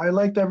film. I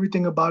liked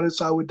everything about it,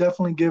 so I would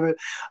definitely give it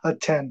a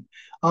 10.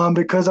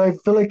 Because I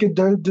feel like it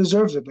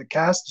deserves it. The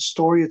cast, the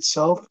story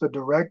itself, the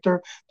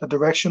director, the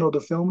direction of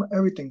the film,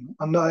 everything.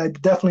 I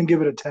definitely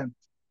give it a 10.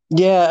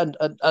 Yeah,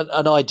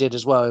 and I did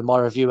as well in my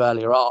review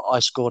earlier. I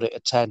scored it a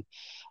 10.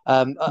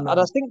 And I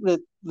Nice. think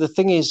that the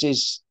thing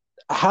is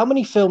how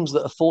many films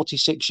that are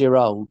 46-year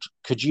old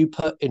could you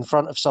put in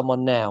front of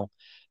someone now,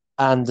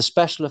 and the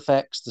special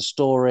effects, the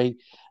story,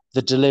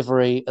 the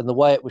delivery, and the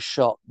way it was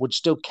shot would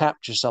still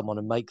capture someone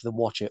and make them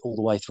watch it all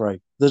the way through?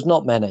 There's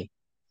not many.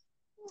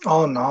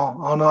 Oh no,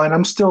 oh no, and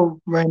I'm still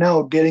right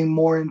now getting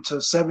more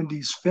into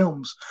 70s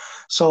films.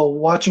 So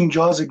watching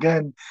Jaws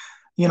again,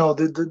 you know,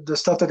 the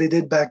stuff that they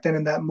did back then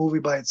in that movie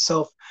by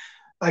itself,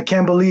 I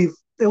can't believe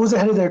it was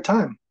ahead of their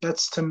time.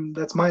 That's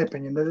my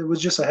opinion. That it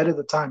was just ahead of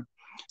the time.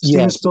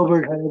 Steven Yes.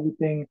 Spielberg had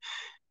everything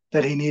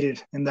that he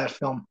needed in that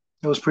film.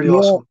 It was pretty Yeah,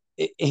 awesome.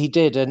 he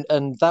did,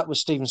 and that was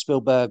Steven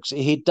Spielberg's.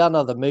 He'd done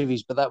other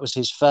movies, but that was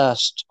his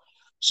first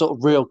sort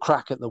of real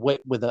crack at the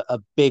whip with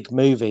a big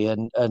movie.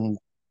 And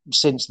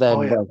since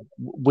Oh then, yeah, well,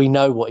 we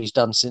know what he's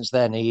done since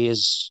then. He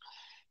is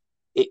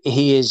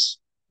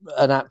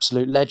an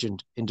absolute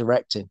legend in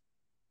directing.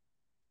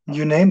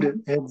 you named it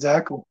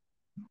exactly.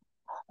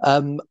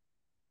 Um,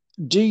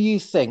 do you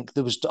think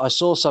there was? I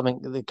saw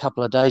something a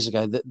couple of days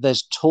ago that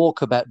there's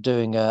talk about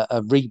doing a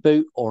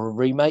reboot or a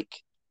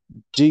remake.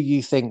 Do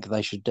you think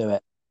they should do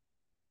it?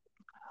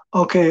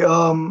 Okay,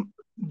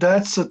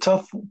 that's a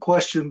tough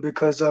question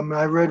because I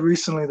read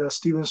recently that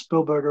Steven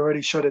Spielberg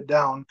already shut it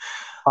down.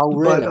 Oh,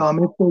 But really?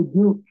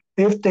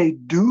 if they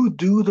do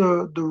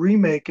the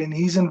remake and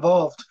he's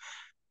involved,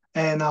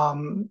 and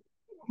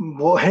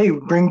Well, hey,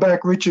 bring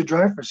back Richard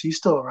Dreyfuss. He's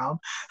still around.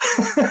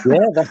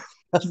 Yeah,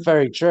 that's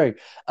very true.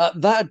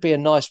 That'd be a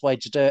nice way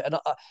to do it. And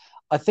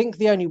I think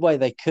the only way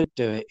they could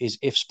do it is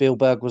if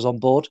Spielberg was on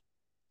board.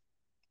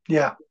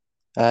 Yeah.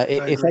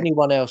 If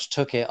anyone else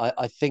took it,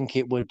 I think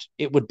it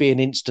would be an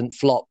instant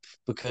flop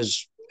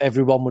because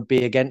everyone would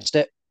be against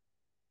it.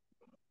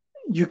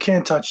 You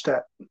can't touch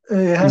that.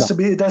 It has to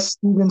be, that's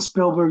Steven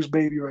Spielberg's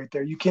baby right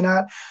there.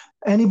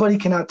 Anybody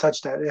cannot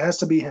touch that. It has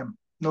to be him.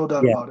 No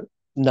doubt about it.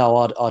 No,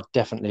 I'd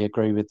definitely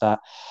agree with that.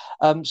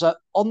 So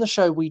on the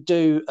show, we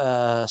do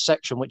a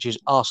section which is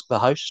Ask the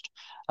Host.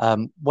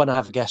 When I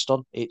have a guest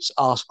on, it's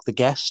Ask the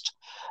Guest.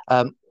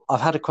 I've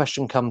had a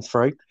question come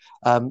through.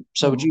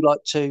 So would you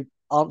like to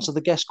answer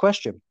the guest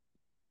question?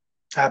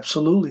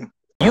 Absolutely.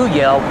 You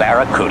yell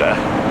Barracuda.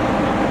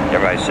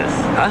 Everybody says,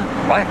 huh?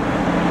 What?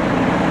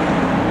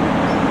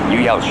 You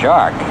yell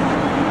shark.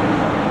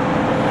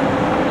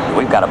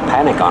 We've got a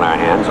panic on our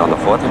hands on the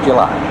 4th of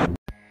July.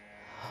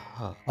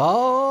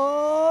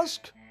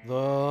 Ask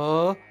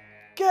the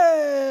guest.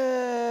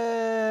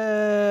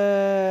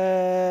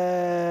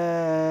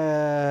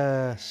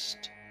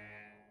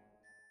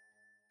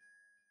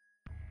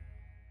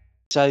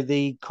 So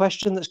the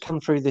question that's come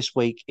through this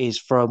week is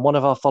from one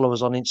of our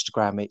followers on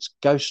Instagram. It's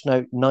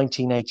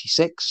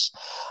GhostNote1986.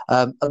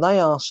 And they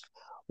ask,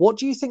 what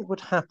do you think would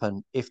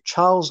happen if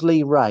Charles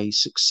Lee Ray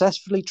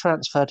successfully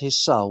transferred his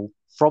soul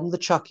from the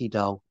Chucky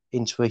doll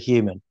into a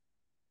human?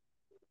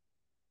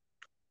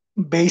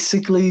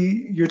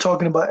 Basically, you're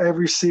talking about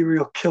every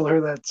serial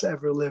killer that's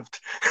ever lived.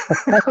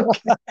 Okay.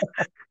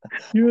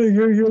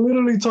 You're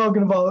literally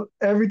talking about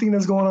everything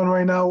that's going on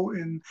right now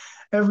in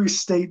every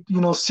state.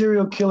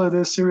 Serial killer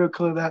this, serial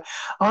killer that.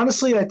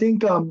 Honestly, I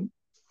think the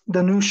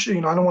new show.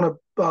 I don't want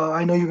to.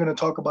 I know you're going to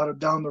talk about it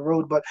down the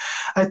road, but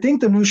I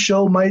think the new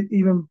show might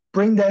even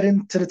bring that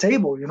into the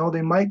table.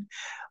 They might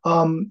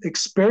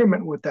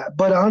experiment with that.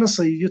 But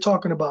honestly, you're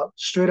talking about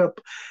straight up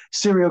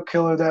serial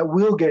killer that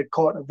will get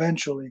caught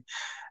eventually.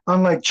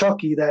 Unlike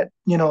Chucky, that,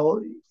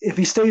 if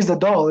he stays the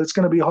doll, it's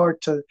going to be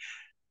hard to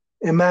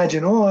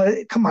imagine,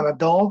 come on, a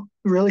doll?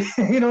 Really?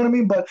 You know what I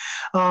mean? But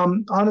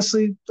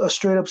honestly, a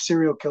straight up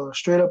serial killer,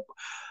 straight up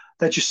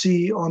that you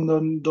see on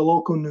the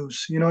local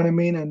news. You know what I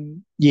mean?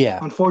 And yeah,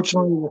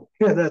 unfortunately,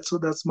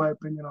 that's my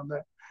opinion on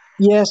that.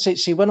 Yeah,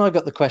 see, when I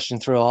got the question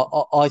through,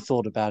 I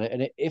thought about it.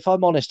 And if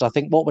I'm honest, I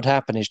think what would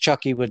happen is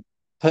Chucky would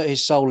put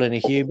his soul in a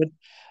human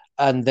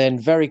and then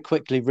very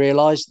quickly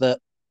realize that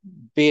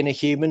being a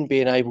human,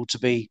 being able to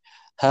be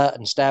hurt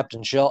and stabbed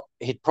and shot,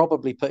 he'd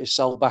probably put his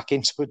soul back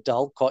into a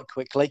doll quite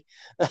quickly.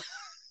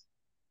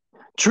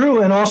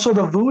 True, and also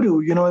the voodoo.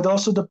 It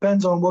also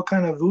depends on what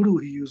kind of voodoo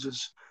he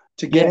uses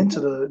to get into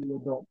the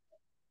doll.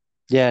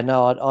 Yeah,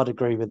 no, I'd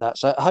agree with that.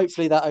 So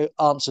hopefully that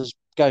answers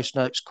Ghost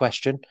Note's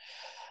question.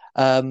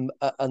 And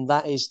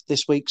that is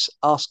this week's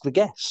Ask the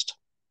Guest.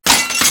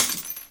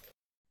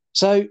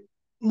 So,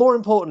 more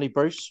importantly,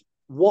 Bruce,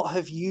 what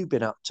have you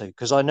been up to?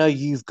 Because I know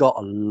you've got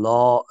a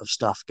lot of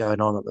stuff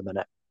going on at the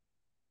minute.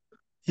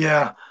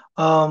 Yeah.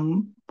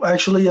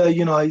 Actually,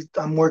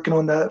 I'm working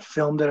on that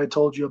film that I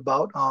told you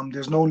about.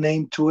 There's no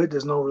name to it.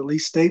 There's no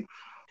release date,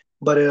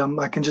 but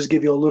I can just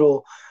give you a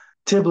little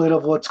tidbit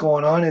of what's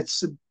going on.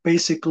 It's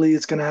basically,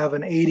 it's going to have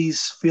an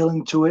 80s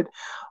feeling to it.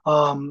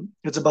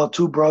 It's about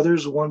two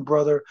brothers. One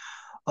brother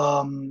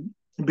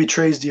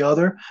betrays the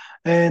other.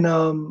 And,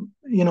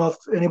 if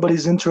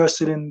anybody's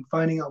interested in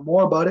finding out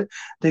more about it,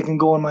 they can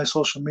go on my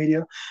social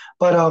media.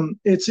 But I'm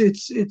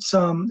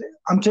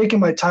taking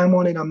my time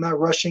on it. I'm not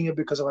rushing it,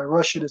 because if I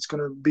rush it, it's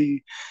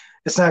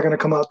not going to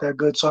come out that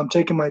good. So I'm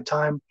taking my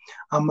time.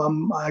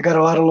 I got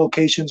a lot of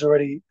locations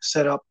already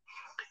set up.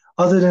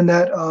 Other than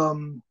that,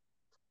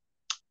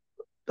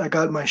 I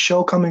got my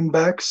show coming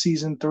back,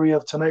 season 3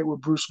 of Tonight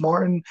with Bruce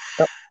Martin.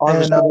 I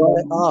was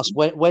going to ask,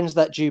 when's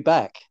that due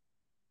back?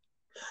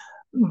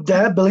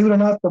 That, believe it or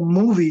not, the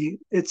movie,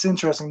 it's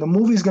interesting. The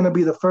movie is going to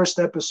be the first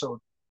episode.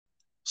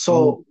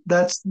 So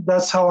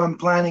that's how I'm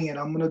planning it.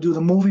 I'm going to do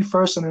the movie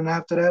first, and then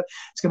after that,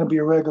 it's going to be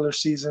a regular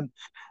season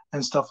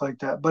and stuff like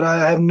that. But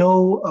I have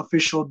no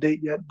official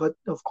date yet. But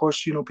of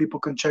course, people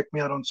can check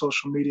me out on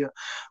social media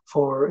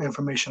for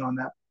information on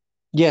that.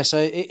 Yeah, so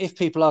if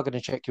people are going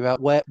to check you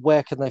out,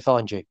 where can they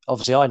find you?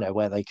 Obviously, I know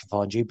where they can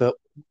find you, but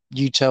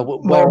you tell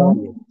where are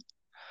you?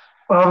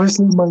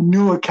 Obviously, my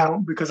new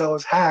account, because I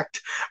was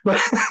hacked.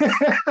 But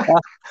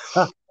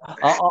I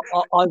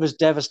was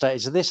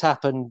devastated. So this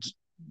happened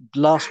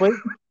last week?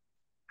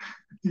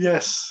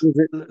 Yes. Was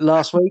it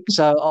last week?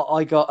 So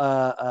I got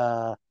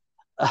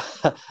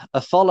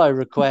a follow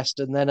request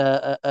and then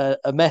a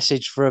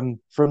message from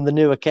the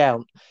new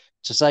account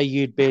to say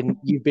you'd been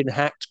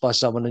hacked by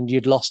someone and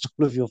you'd lost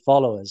all of your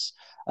followers.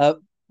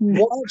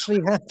 What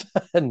actually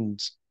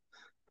happened?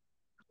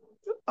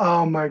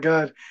 Oh my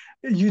God.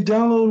 You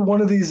download one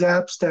of these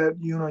apps that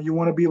you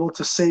want to be able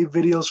to save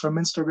videos from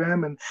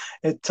Instagram, and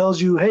it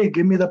tells you, hey,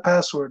 give me the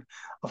password.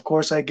 Of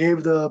course, I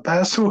gave the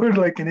password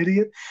like an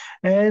idiot,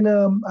 and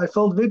I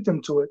fell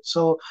victim to it.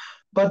 So,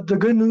 but the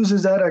good news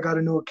is that I got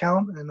a new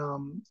account, and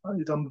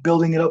I'm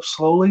building it up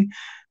slowly.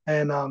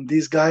 And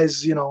these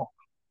guys,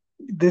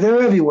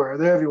 they're everywhere.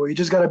 They're everywhere. You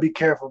just got to be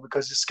careful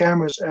because the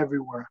scammers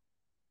everywhere.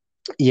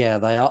 Yeah,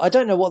 they are. I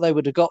don't know what they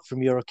would have got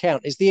from your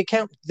account. Is the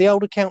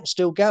old account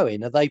still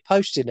going? Are they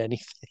posting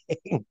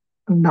anything?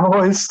 No,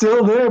 it's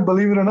still there,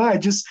 believe it or not.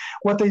 Just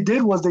what they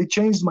did was they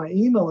changed my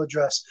email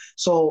address,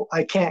 so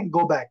I can't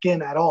go back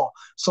in at all.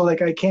 So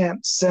like I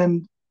can't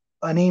send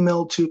an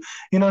email to,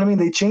 you know what I mean?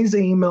 They changed the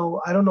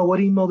email. I don't know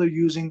what email they're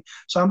using,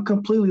 so I'm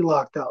completely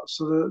locked out.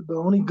 So the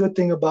only good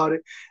thing about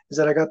it is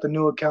that I got the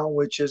new account,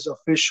 which is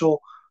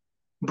official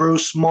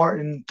Bruce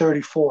Martin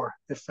 34.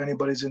 If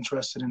anybody's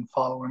interested in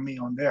following me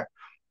on there.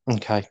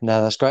 Okay,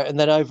 no, that's great. And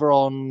then over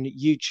on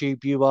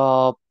YouTube, you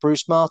are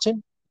Bruce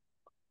Martin.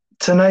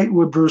 Tonight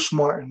with Bruce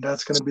Martin.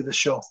 That's going to be the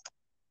show.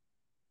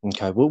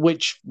 Okay, well,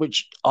 which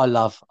I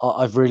love.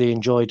 I've really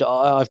enjoyed.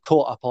 I've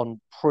caught up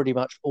on pretty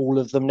much all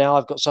of them now.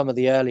 I've got some of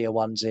the earlier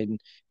ones in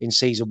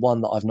season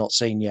one that I've not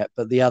seen yet,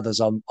 but the others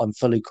I'm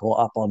fully caught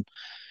up on.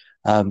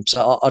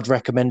 So I'd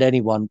recommend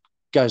anyone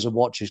goes and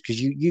watches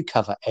because you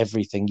cover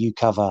everything. You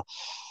cover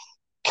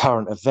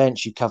current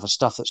events. You cover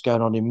stuff that's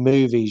going on in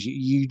movies.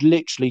 You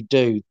literally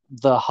do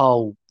the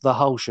whole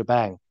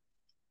shebang.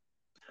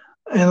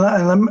 And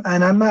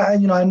I'm not,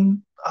 you know,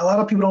 a lot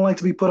of people don't like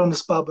to be put on the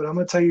spot, but I'm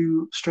gonna tell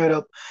you straight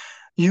up,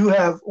 you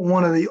have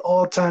one of the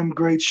all-time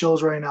great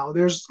shows right now.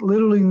 There's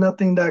literally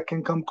nothing that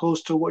can come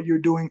close to what you're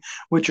doing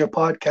with your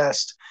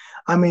podcast.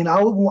 I mean,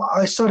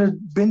 I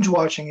started binge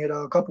watching it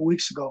a couple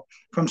weeks ago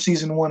from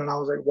season one, and I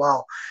was like,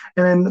 wow.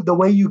 And then the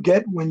way you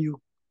get when you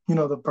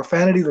know, the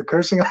profanity, the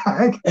cursing,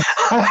 I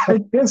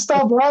can't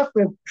stop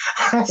laughing.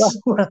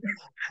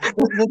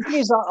 The thing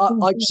is,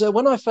 so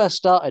when I first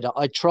started,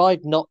 I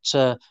tried not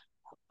to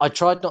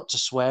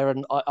swear,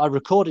 and I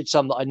recorded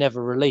some that I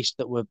never released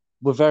that were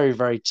very,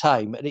 very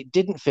tame, and it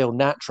didn't feel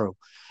natural.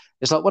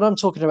 It's like when I'm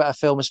talking about a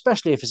film,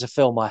 especially if it's a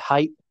film I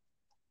hate,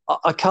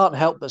 I can't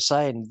help but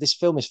saying this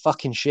film is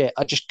fucking shit.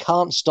 I just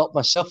can't stop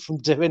myself from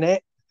doing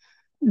it.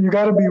 You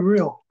got to be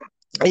real.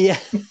 Yeah.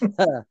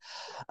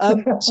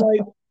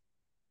 So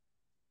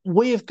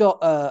we have got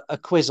a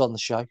quiz on the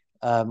show,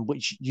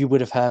 which you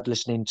would have heard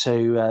listening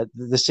to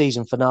the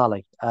season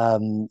finale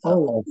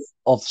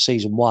of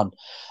season one,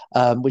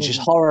 which is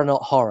Horror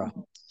Not Horror.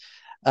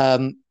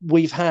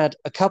 We've had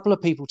a couple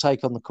of people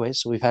take on the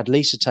quiz. So we've had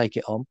Lisa take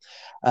it on.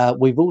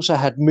 We've also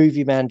had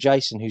Movie Man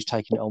Jason who's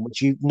taken it on,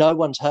 which no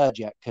one's heard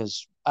yet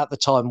because at the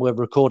time we're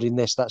recording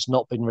this, that's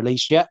not been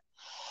released yet.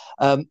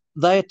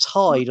 They're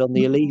tied on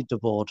the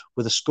leaderboard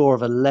with a score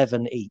of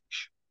 11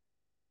 each.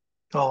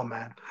 Oh,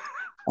 man.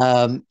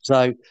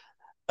 So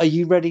are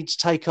you ready to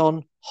take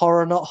on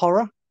Horror Not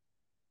Horror?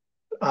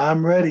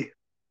 I'm ready.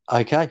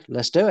 Okay,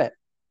 let's do it.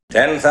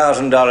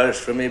 $10,000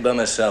 for me by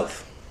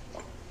myself.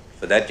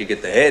 For that you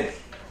get the head,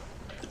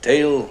 the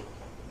tail,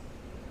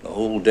 the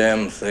whole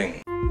damn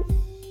thing.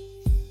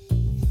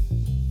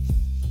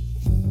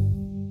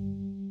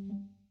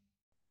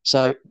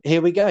 So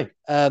here we go.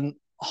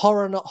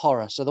 Horror Not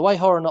Horror. So the way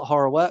Horror Not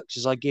Horror works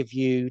is I give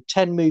you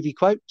 10 movie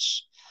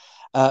quotes.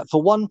 For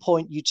 1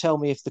 point, you tell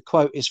me if the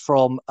quote is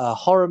from a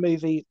horror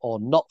movie or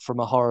not from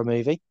a horror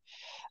movie.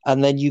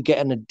 And then you get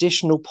an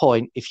additional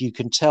point if you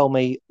can tell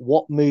me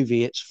what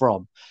movie it's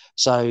from.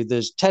 So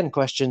there's 10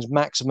 questions,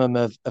 maximum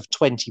of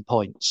 20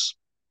 points.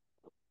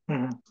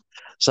 Mm-hmm.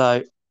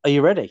 So are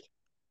you ready?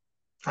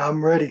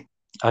 I'm ready.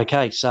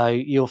 Okay, so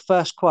your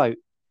first quote.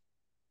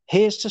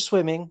 Here's to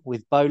swimming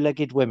with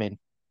bow-legged women.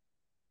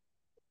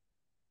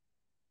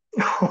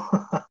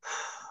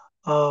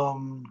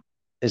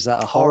 Is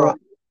that a horror?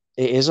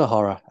 It is a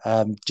horror.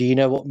 Do you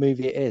know what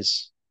movie it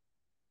is?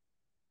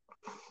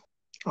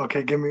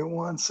 Okay, give me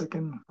 1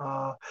 second.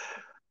 I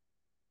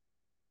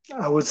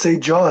would say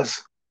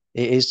Jaws.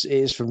 It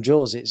is from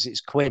Jaws.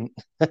 It's Quint.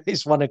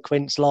 It's one of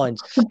Quint's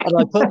lines. And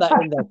I put that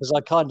in there because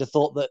I kind of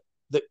thought that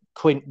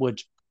Quint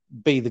would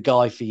be the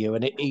guy for you,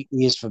 and he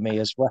is for me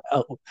as well.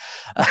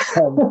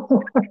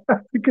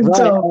 You can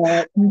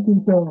tell. You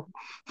can tell.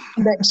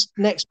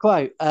 Next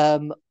quote.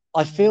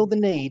 I feel the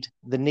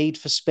need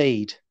for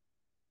speed.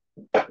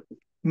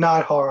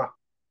 Not horror.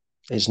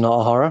 It's not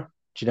a horror.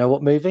 Do you know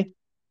what movie?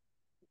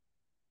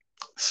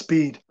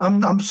 Speed.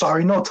 I'm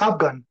sorry. No, Top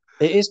Gun.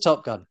 It is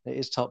Top Gun. It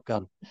is Top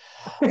Gun.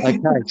 Okay,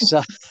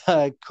 so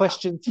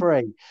question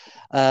 3.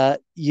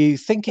 You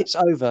think it's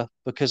over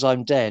because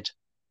I'm dead,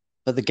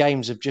 but the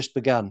games have just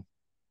begun.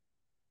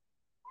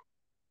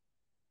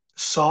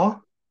 Saw?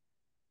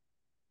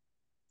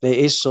 It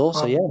is Saw,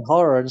 so yeah,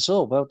 horror and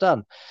Saw. Well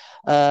done.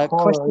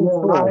 Question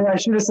 4. I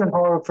should have said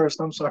horror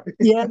first. I'm sorry.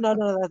 Yeah,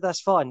 no,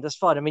 that's fine. That's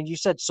fine. I mean, you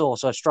said Saw,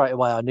 so straight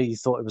away I knew you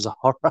thought it was a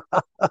horror.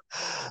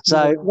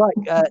 So,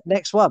 right,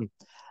 next one.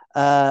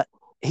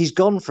 He's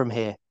gone from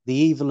here. The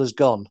evil has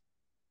gone.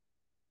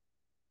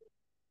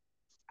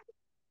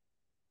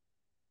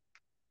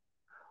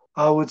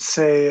 I would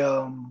say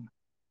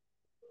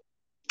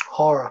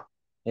horror.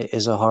 It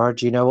is a horror.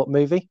 Do you know what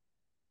movie?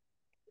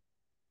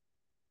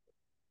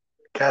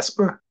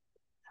 Casper?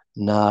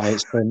 No,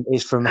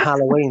 it's from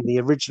Halloween, the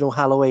original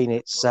Halloween.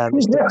 It's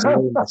Dr.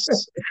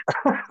 Loomis.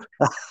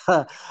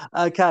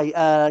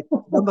 Okay,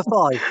 number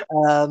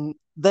 5.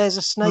 There's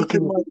a snake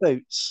in my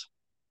boots.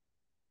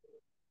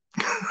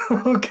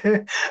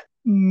 Okay,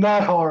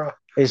 not horror.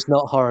 It's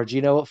not horror. Do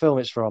you know what film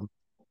it's from?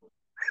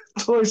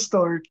 Toy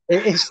Story.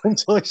 It is from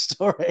Toy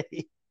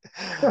Story.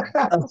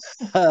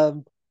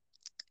 um,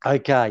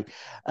 okay.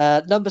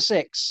 Number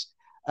 6.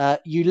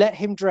 You let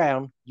him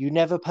drown. You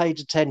never paid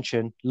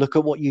attention. Look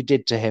at what you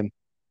did to him.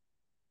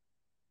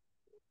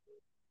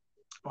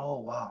 Oh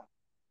wow,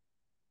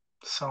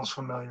 sounds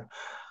familiar.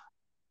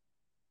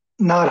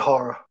 Not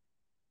horror.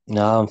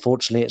 No,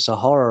 unfortunately, it's a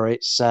horror.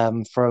 It's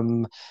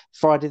from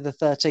Friday the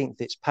 13th.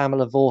 It's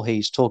Pamela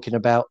Voorhees talking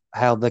about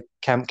how the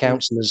camp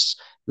counselors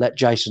let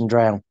Jason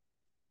drown.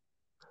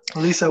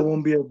 At least I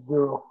won't be a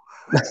girl.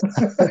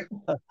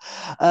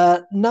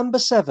 Number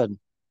 7.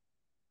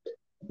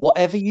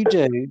 Whatever you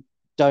do,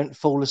 don't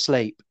fall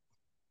asleep.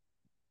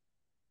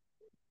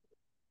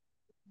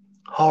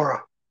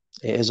 Horror.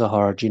 It is a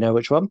horror. Do you know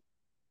which one?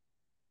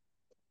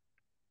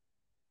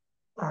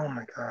 Oh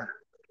my god.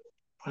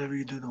 Whatever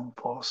you do, don't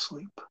fall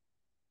asleep.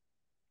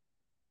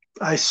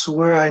 I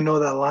swear I know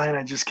that line.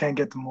 I just can't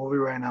get the movie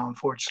right now,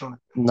 unfortunately.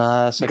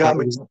 No, it's okay.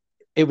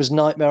 It was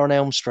Nightmare on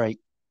Elm Street.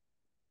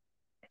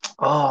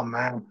 Oh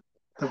man,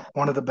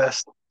 one of the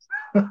best.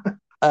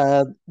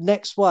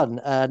 Next one,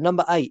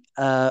 number 8.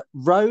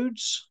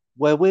 Roads.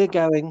 Where we're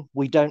going,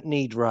 we don't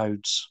need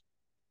roads.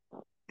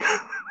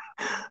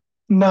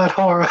 Not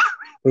horror.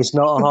 It's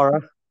not a horror.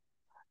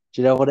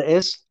 Do you know what it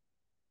is?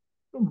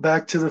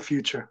 Back to the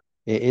Future.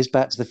 It is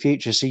Back to the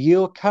Future. So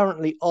you're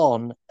currently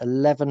on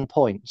 11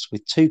 points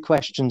with 2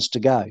 questions to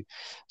go.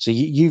 So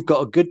you've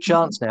got a good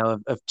chance now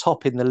of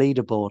topping the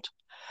leaderboard.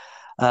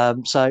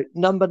 So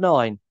number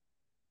 9,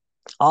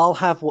 I'll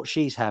have what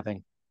she's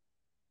having.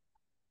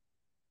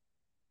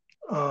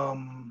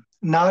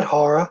 Not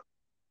horror.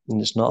 And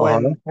it's not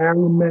When horror.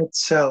 Harry Met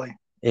Sally.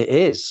 It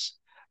is.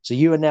 So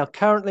you are now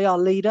currently our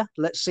leader.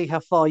 Let's see how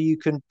far you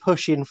can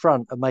push in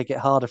front and make it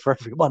harder for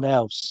everyone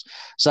else.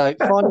 So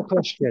final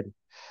question.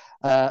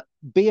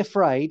 Be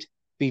afraid,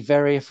 be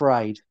very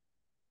afraid.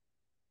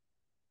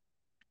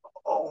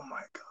 Oh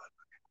my god.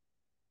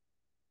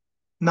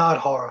 Not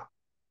horror.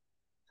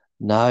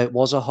 No, it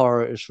was a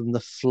horror. It was from The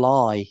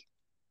Fly.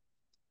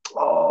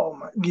 Oh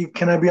my!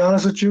 Can I be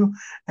honest with you?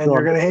 And Go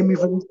you're on. gonna hate me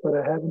for this, but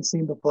I haven't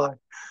seen The Fly.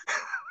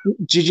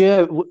 Did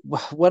you?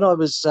 When I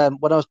was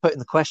putting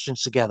the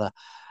questions together,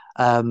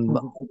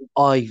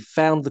 I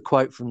found the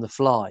quote from The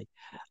Fly,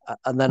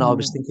 and then I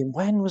was thinking,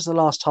 when was the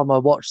last time I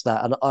watched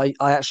that? And I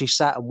actually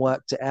sat and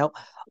worked it out.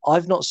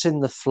 I've not seen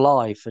The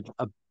Fly for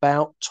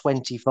about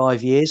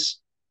 25 years.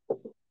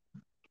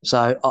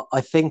 So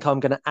I think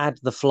I'm going to add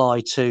The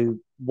Fly to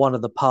one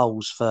of the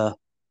polls for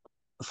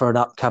an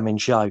upcoming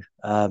show,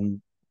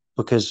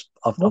 because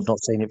I've not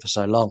seen it for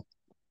so long.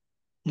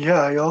 Yeah,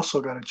 I also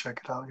got to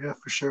check it out. Yeah,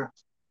 for sure.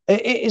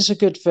 It is a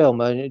good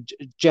film.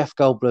 Jeff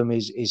Goldblum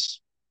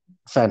is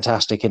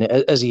fantastic in it,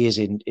 as he is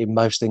in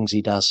most things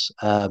he does.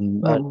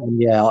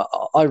 And yeah,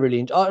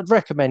 I'd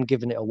recommend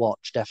giving it a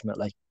watch,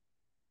 definitely.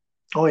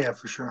 Oh yeah,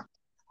 for sure.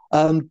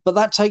 But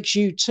that takes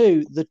you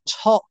to the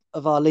top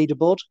of our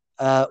leaderboard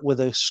with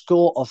a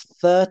score of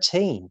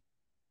 13.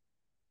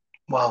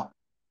 Wow.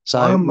 So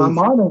I'm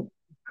honored.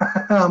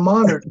 I'm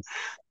honored.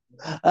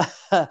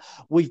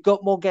 We've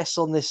got more guests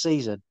on this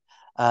season,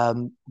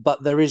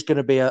 but there is going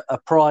to be a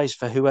prize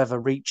for whoever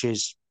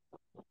reaches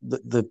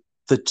the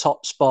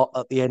top spot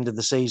at the end of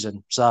the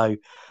season. So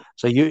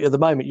you at the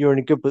moment you're in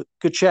a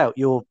good shout.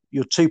 You're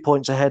 2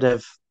 points ahead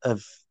of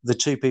the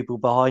 2 people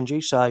behind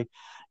you. So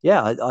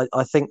yeah,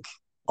 I think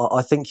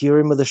you're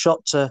in with a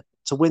shot to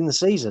win the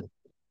season.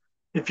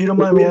 If you don't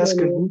mind me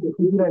asking,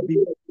 who did I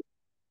beat?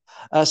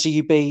 So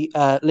you beat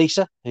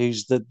Lisa,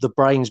 who's the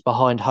brains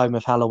behind Home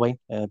of Halloween,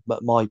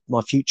 but my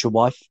future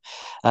wife,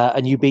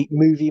 and you beat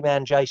Movie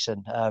Man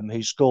Jason,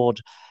 who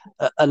scored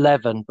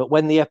 11. But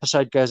when the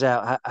episode goes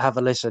out, have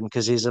a listen,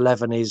 because his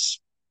 11 is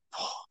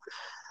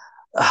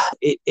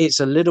it's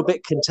a little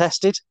bit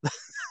contested.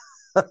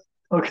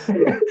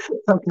 Okay.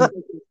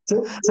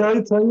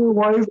 Tell your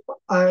wife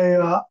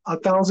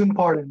 1,000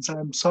 pardons.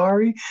 I'm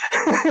sorry.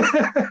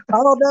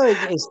 Oh no,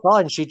 it's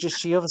fine. She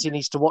obviously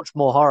needs to watch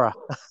more horror.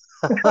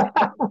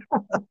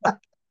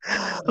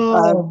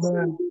 Oh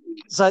man!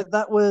 So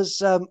that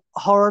was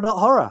horror, not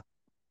horror.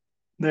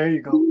 There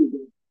you go.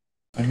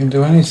 I can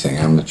do anything.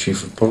 I'm the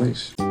chief of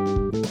police.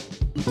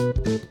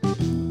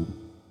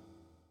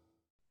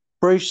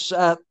 Bruce,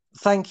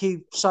 thank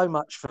you so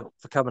much for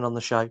coming on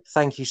the show.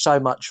 Thank you so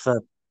much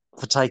for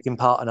taking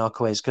part in our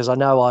quiz, because I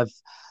know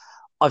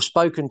I've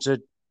spoken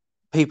to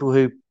people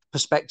who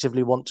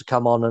prospectively want to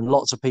come on, and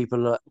lots of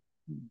people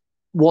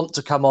want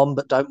to come on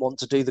but don't want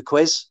to do the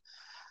quiz.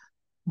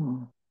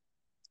 So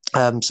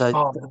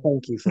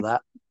thank you for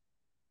that.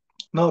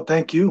 No,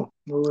 thank you.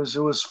 It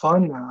was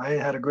fun. I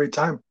had a great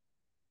time.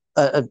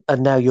 And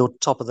now you're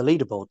top of the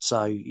leaderboard,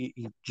 so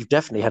you've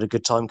definitely had a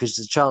good time, because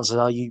the chances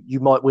are you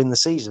might win the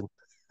season.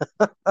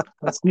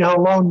 Let's see how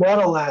long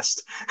that'll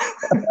last.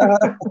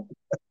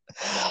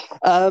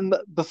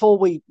 Before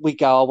we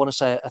go, I want to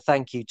say a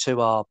thank you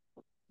to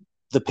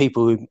the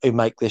people who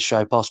make this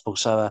show possible.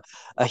 So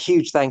a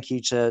huge thank you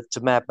to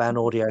Madman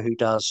Audio, who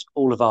does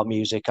all of our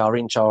music, our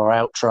intro, our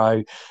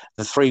outro,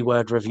 the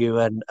 3-word review,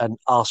 and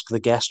ask the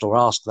guest or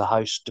ask the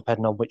host,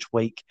 depending on which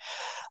week.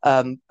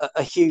 A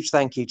huge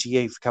thank you to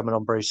you for coming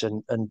on, Bruce,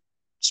 and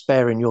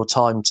sparing your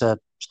time to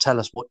tell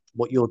us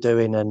what you're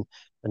doing and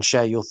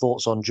share your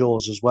thoughts on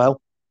Jaws as well.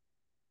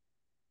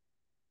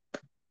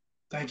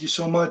 Thank you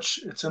so much.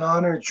 It's an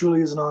honor. It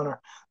truly is an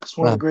honor. It's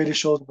one of the greatest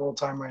shows of all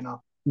time right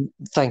now.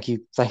 Thank you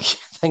for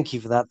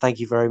that. Thank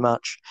you very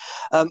much.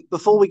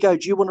 Before we go,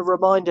 do you want to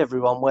remind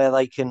everyone where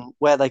they can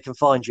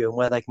find you and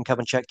where they can come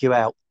and check you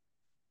out?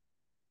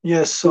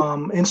 Yes,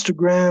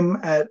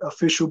 Instagram at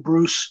official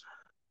Bruce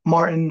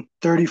Martin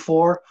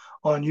 34,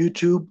 on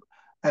YouTube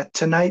at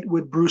Tonight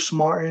with Bruce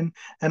Martin,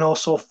 and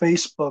also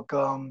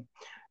Facebook.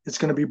 It's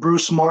going to be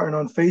Bruce Martin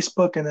on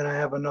Facebook, and then I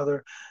have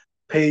another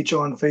page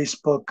on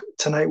Facebook,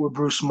 Tonight with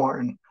Bruce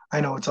Martin.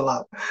 I know it's a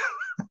lot.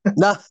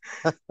 No,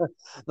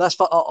 that's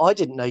fine. I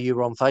didn't know you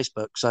were on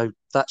Facebook, so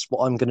that's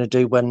what I'm going to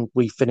do when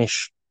we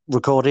finish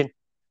recording.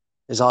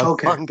 I'm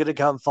going to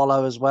go and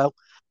follow as well.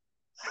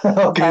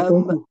 Okay, thank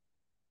you.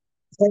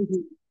 Thank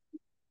you.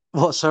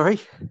 What? Sorry.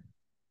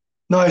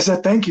 No, I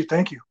said thank you.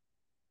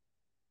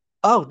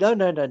 Oh, no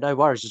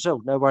worries at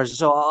all. No worries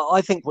at all.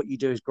 I think what you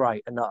do is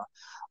great, and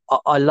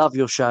I love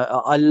your show.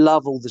 I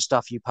love all the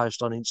stuff you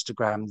post on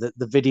Instagram.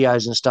 The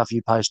videos and stuff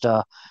you post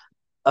are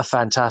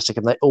fantastic,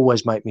 and they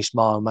always make me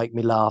smile, make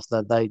me laugh.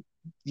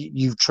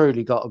 You've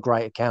truly got a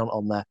great account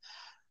on there.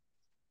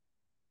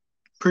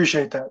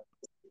 Appreciate that.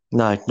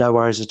 No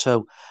worries at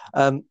all.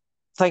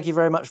 Thank you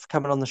very much for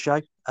coming on the show.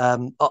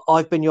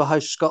 I've been your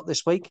host, Scott,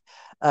 this week.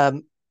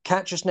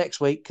 Catch us next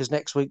week, because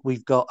next week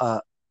we've got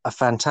a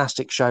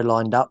fantastic show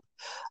lined up.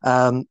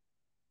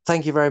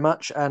 Thank you very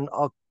much, and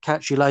I'll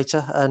catch you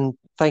later. And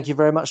thank you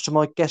very much to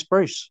my guest,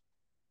 Bruce.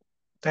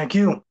 Thank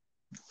you.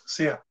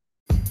 See ya.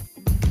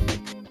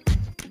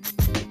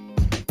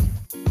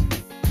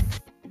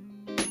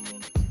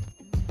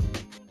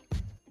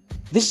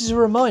 This is a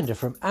reminder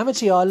from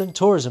Amity Island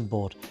Tourism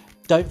Board.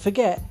 Don't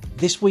forget,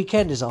 this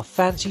weekend is our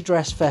Fancy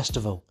Dress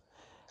Festival.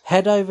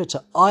 Head over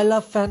to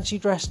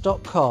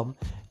ilovefancydress.com,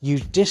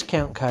 use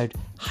discount code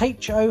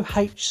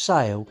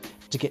HOHSALE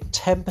to get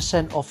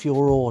 10% off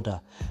your order.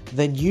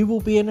 Then you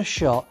will be in a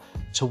shot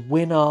to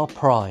win our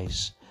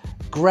prize.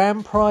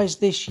 Grand prize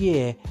this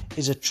year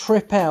is a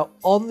trip out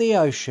on the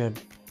ocean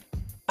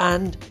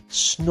and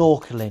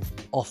snorkeling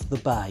off the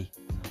bay.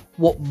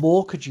 What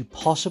more could you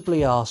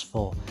possibly ask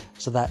for?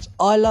 So that's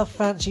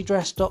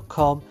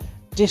ilovefancydress.com,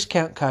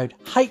 discount code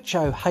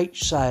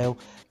HOHSALE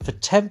for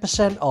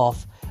 10%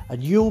 off,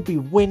 and you'll be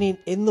winning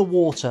in the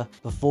water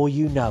before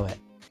you know it.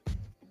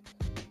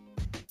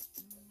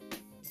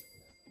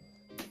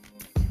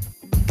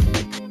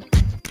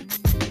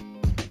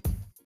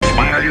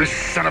 Smile, you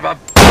son of a...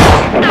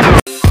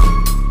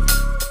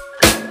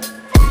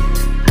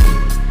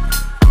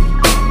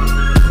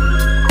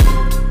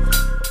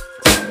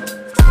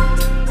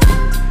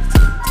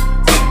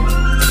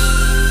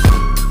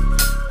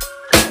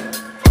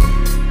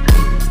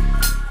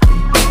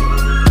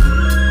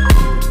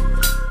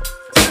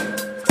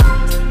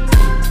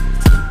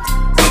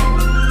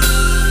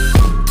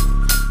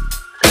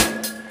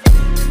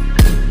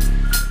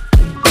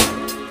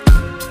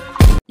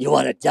 You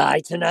want to die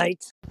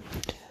tonight?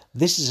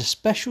 This is a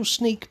special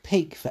sneak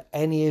peek for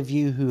any of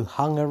you who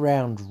hung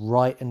around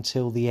right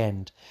until the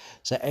end.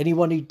 So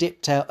anyone who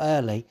dipped out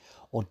early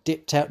or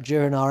dipped out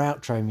during our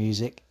outro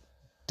music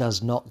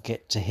does not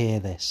get to hear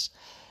this.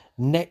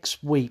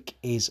 Next week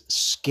is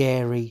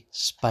Scary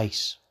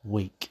Space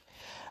Week,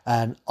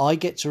 and I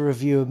get to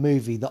review a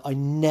movie that I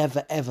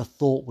never ever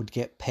thought would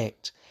get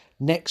picked.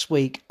 Next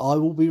week I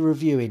will be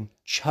reviewing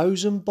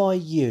Chosen by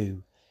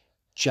You,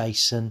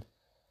 Jason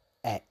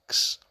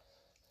X.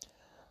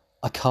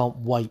 I can't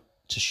wait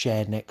to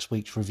share next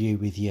week's review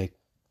with you.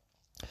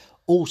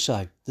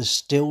 Also, there's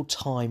still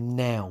time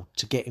now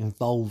to get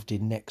involved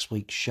in next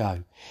week's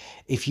show.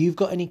 If you've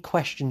got any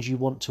questions you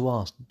want to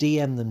ask,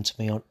 DM them to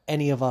me on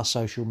any of our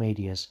social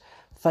medias.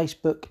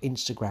 Facebook,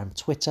 Instagram,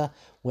 Twitter.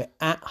 We're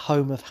at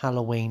Home of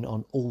Halloween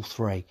on all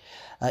three.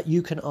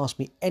 You can ask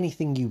me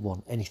anything you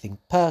want, anything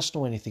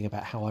personal, anything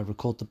about how I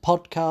record the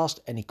podcast,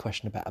 any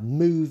question about a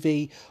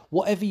movie,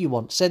 whatever you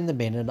want, send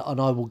them in and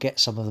I will get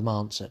some of them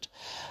answered.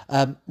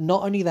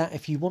 Not only that,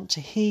 if you want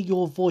to hear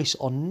your voice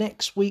on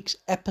next week's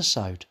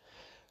episode,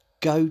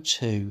 go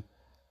to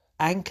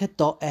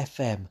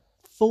anchor.fm/Home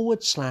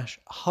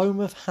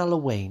of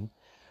Halloween,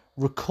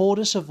 record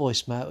us a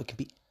voicemail. It can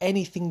be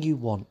anything you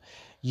want.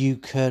 You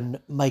can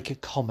make a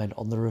comment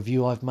on the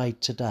review I've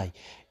made today.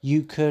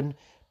 You can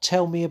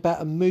tell me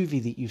about a movie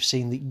that you've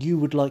seen that you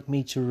would like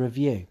me to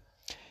review.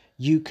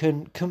 You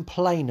can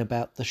complain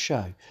about the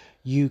show.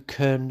 You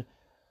can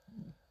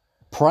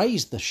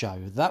praise the show.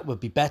 That would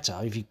be better.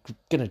 If you're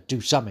going to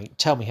do something,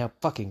 tell me how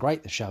fucking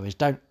great the show is.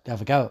 Don't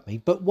have a go at me.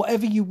 But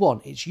whatever you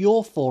want, it's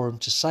your forum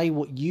to say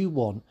what you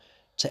want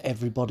to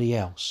everybody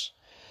else.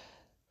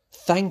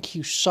 Thank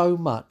you so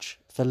much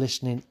for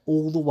listening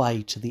all the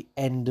way to the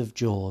end of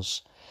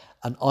Jaws.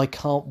 and I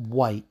can't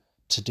wait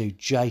to do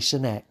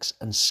Jason X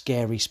and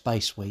Scary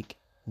Space Week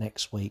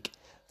next week.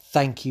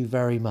 Thank you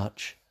very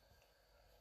much.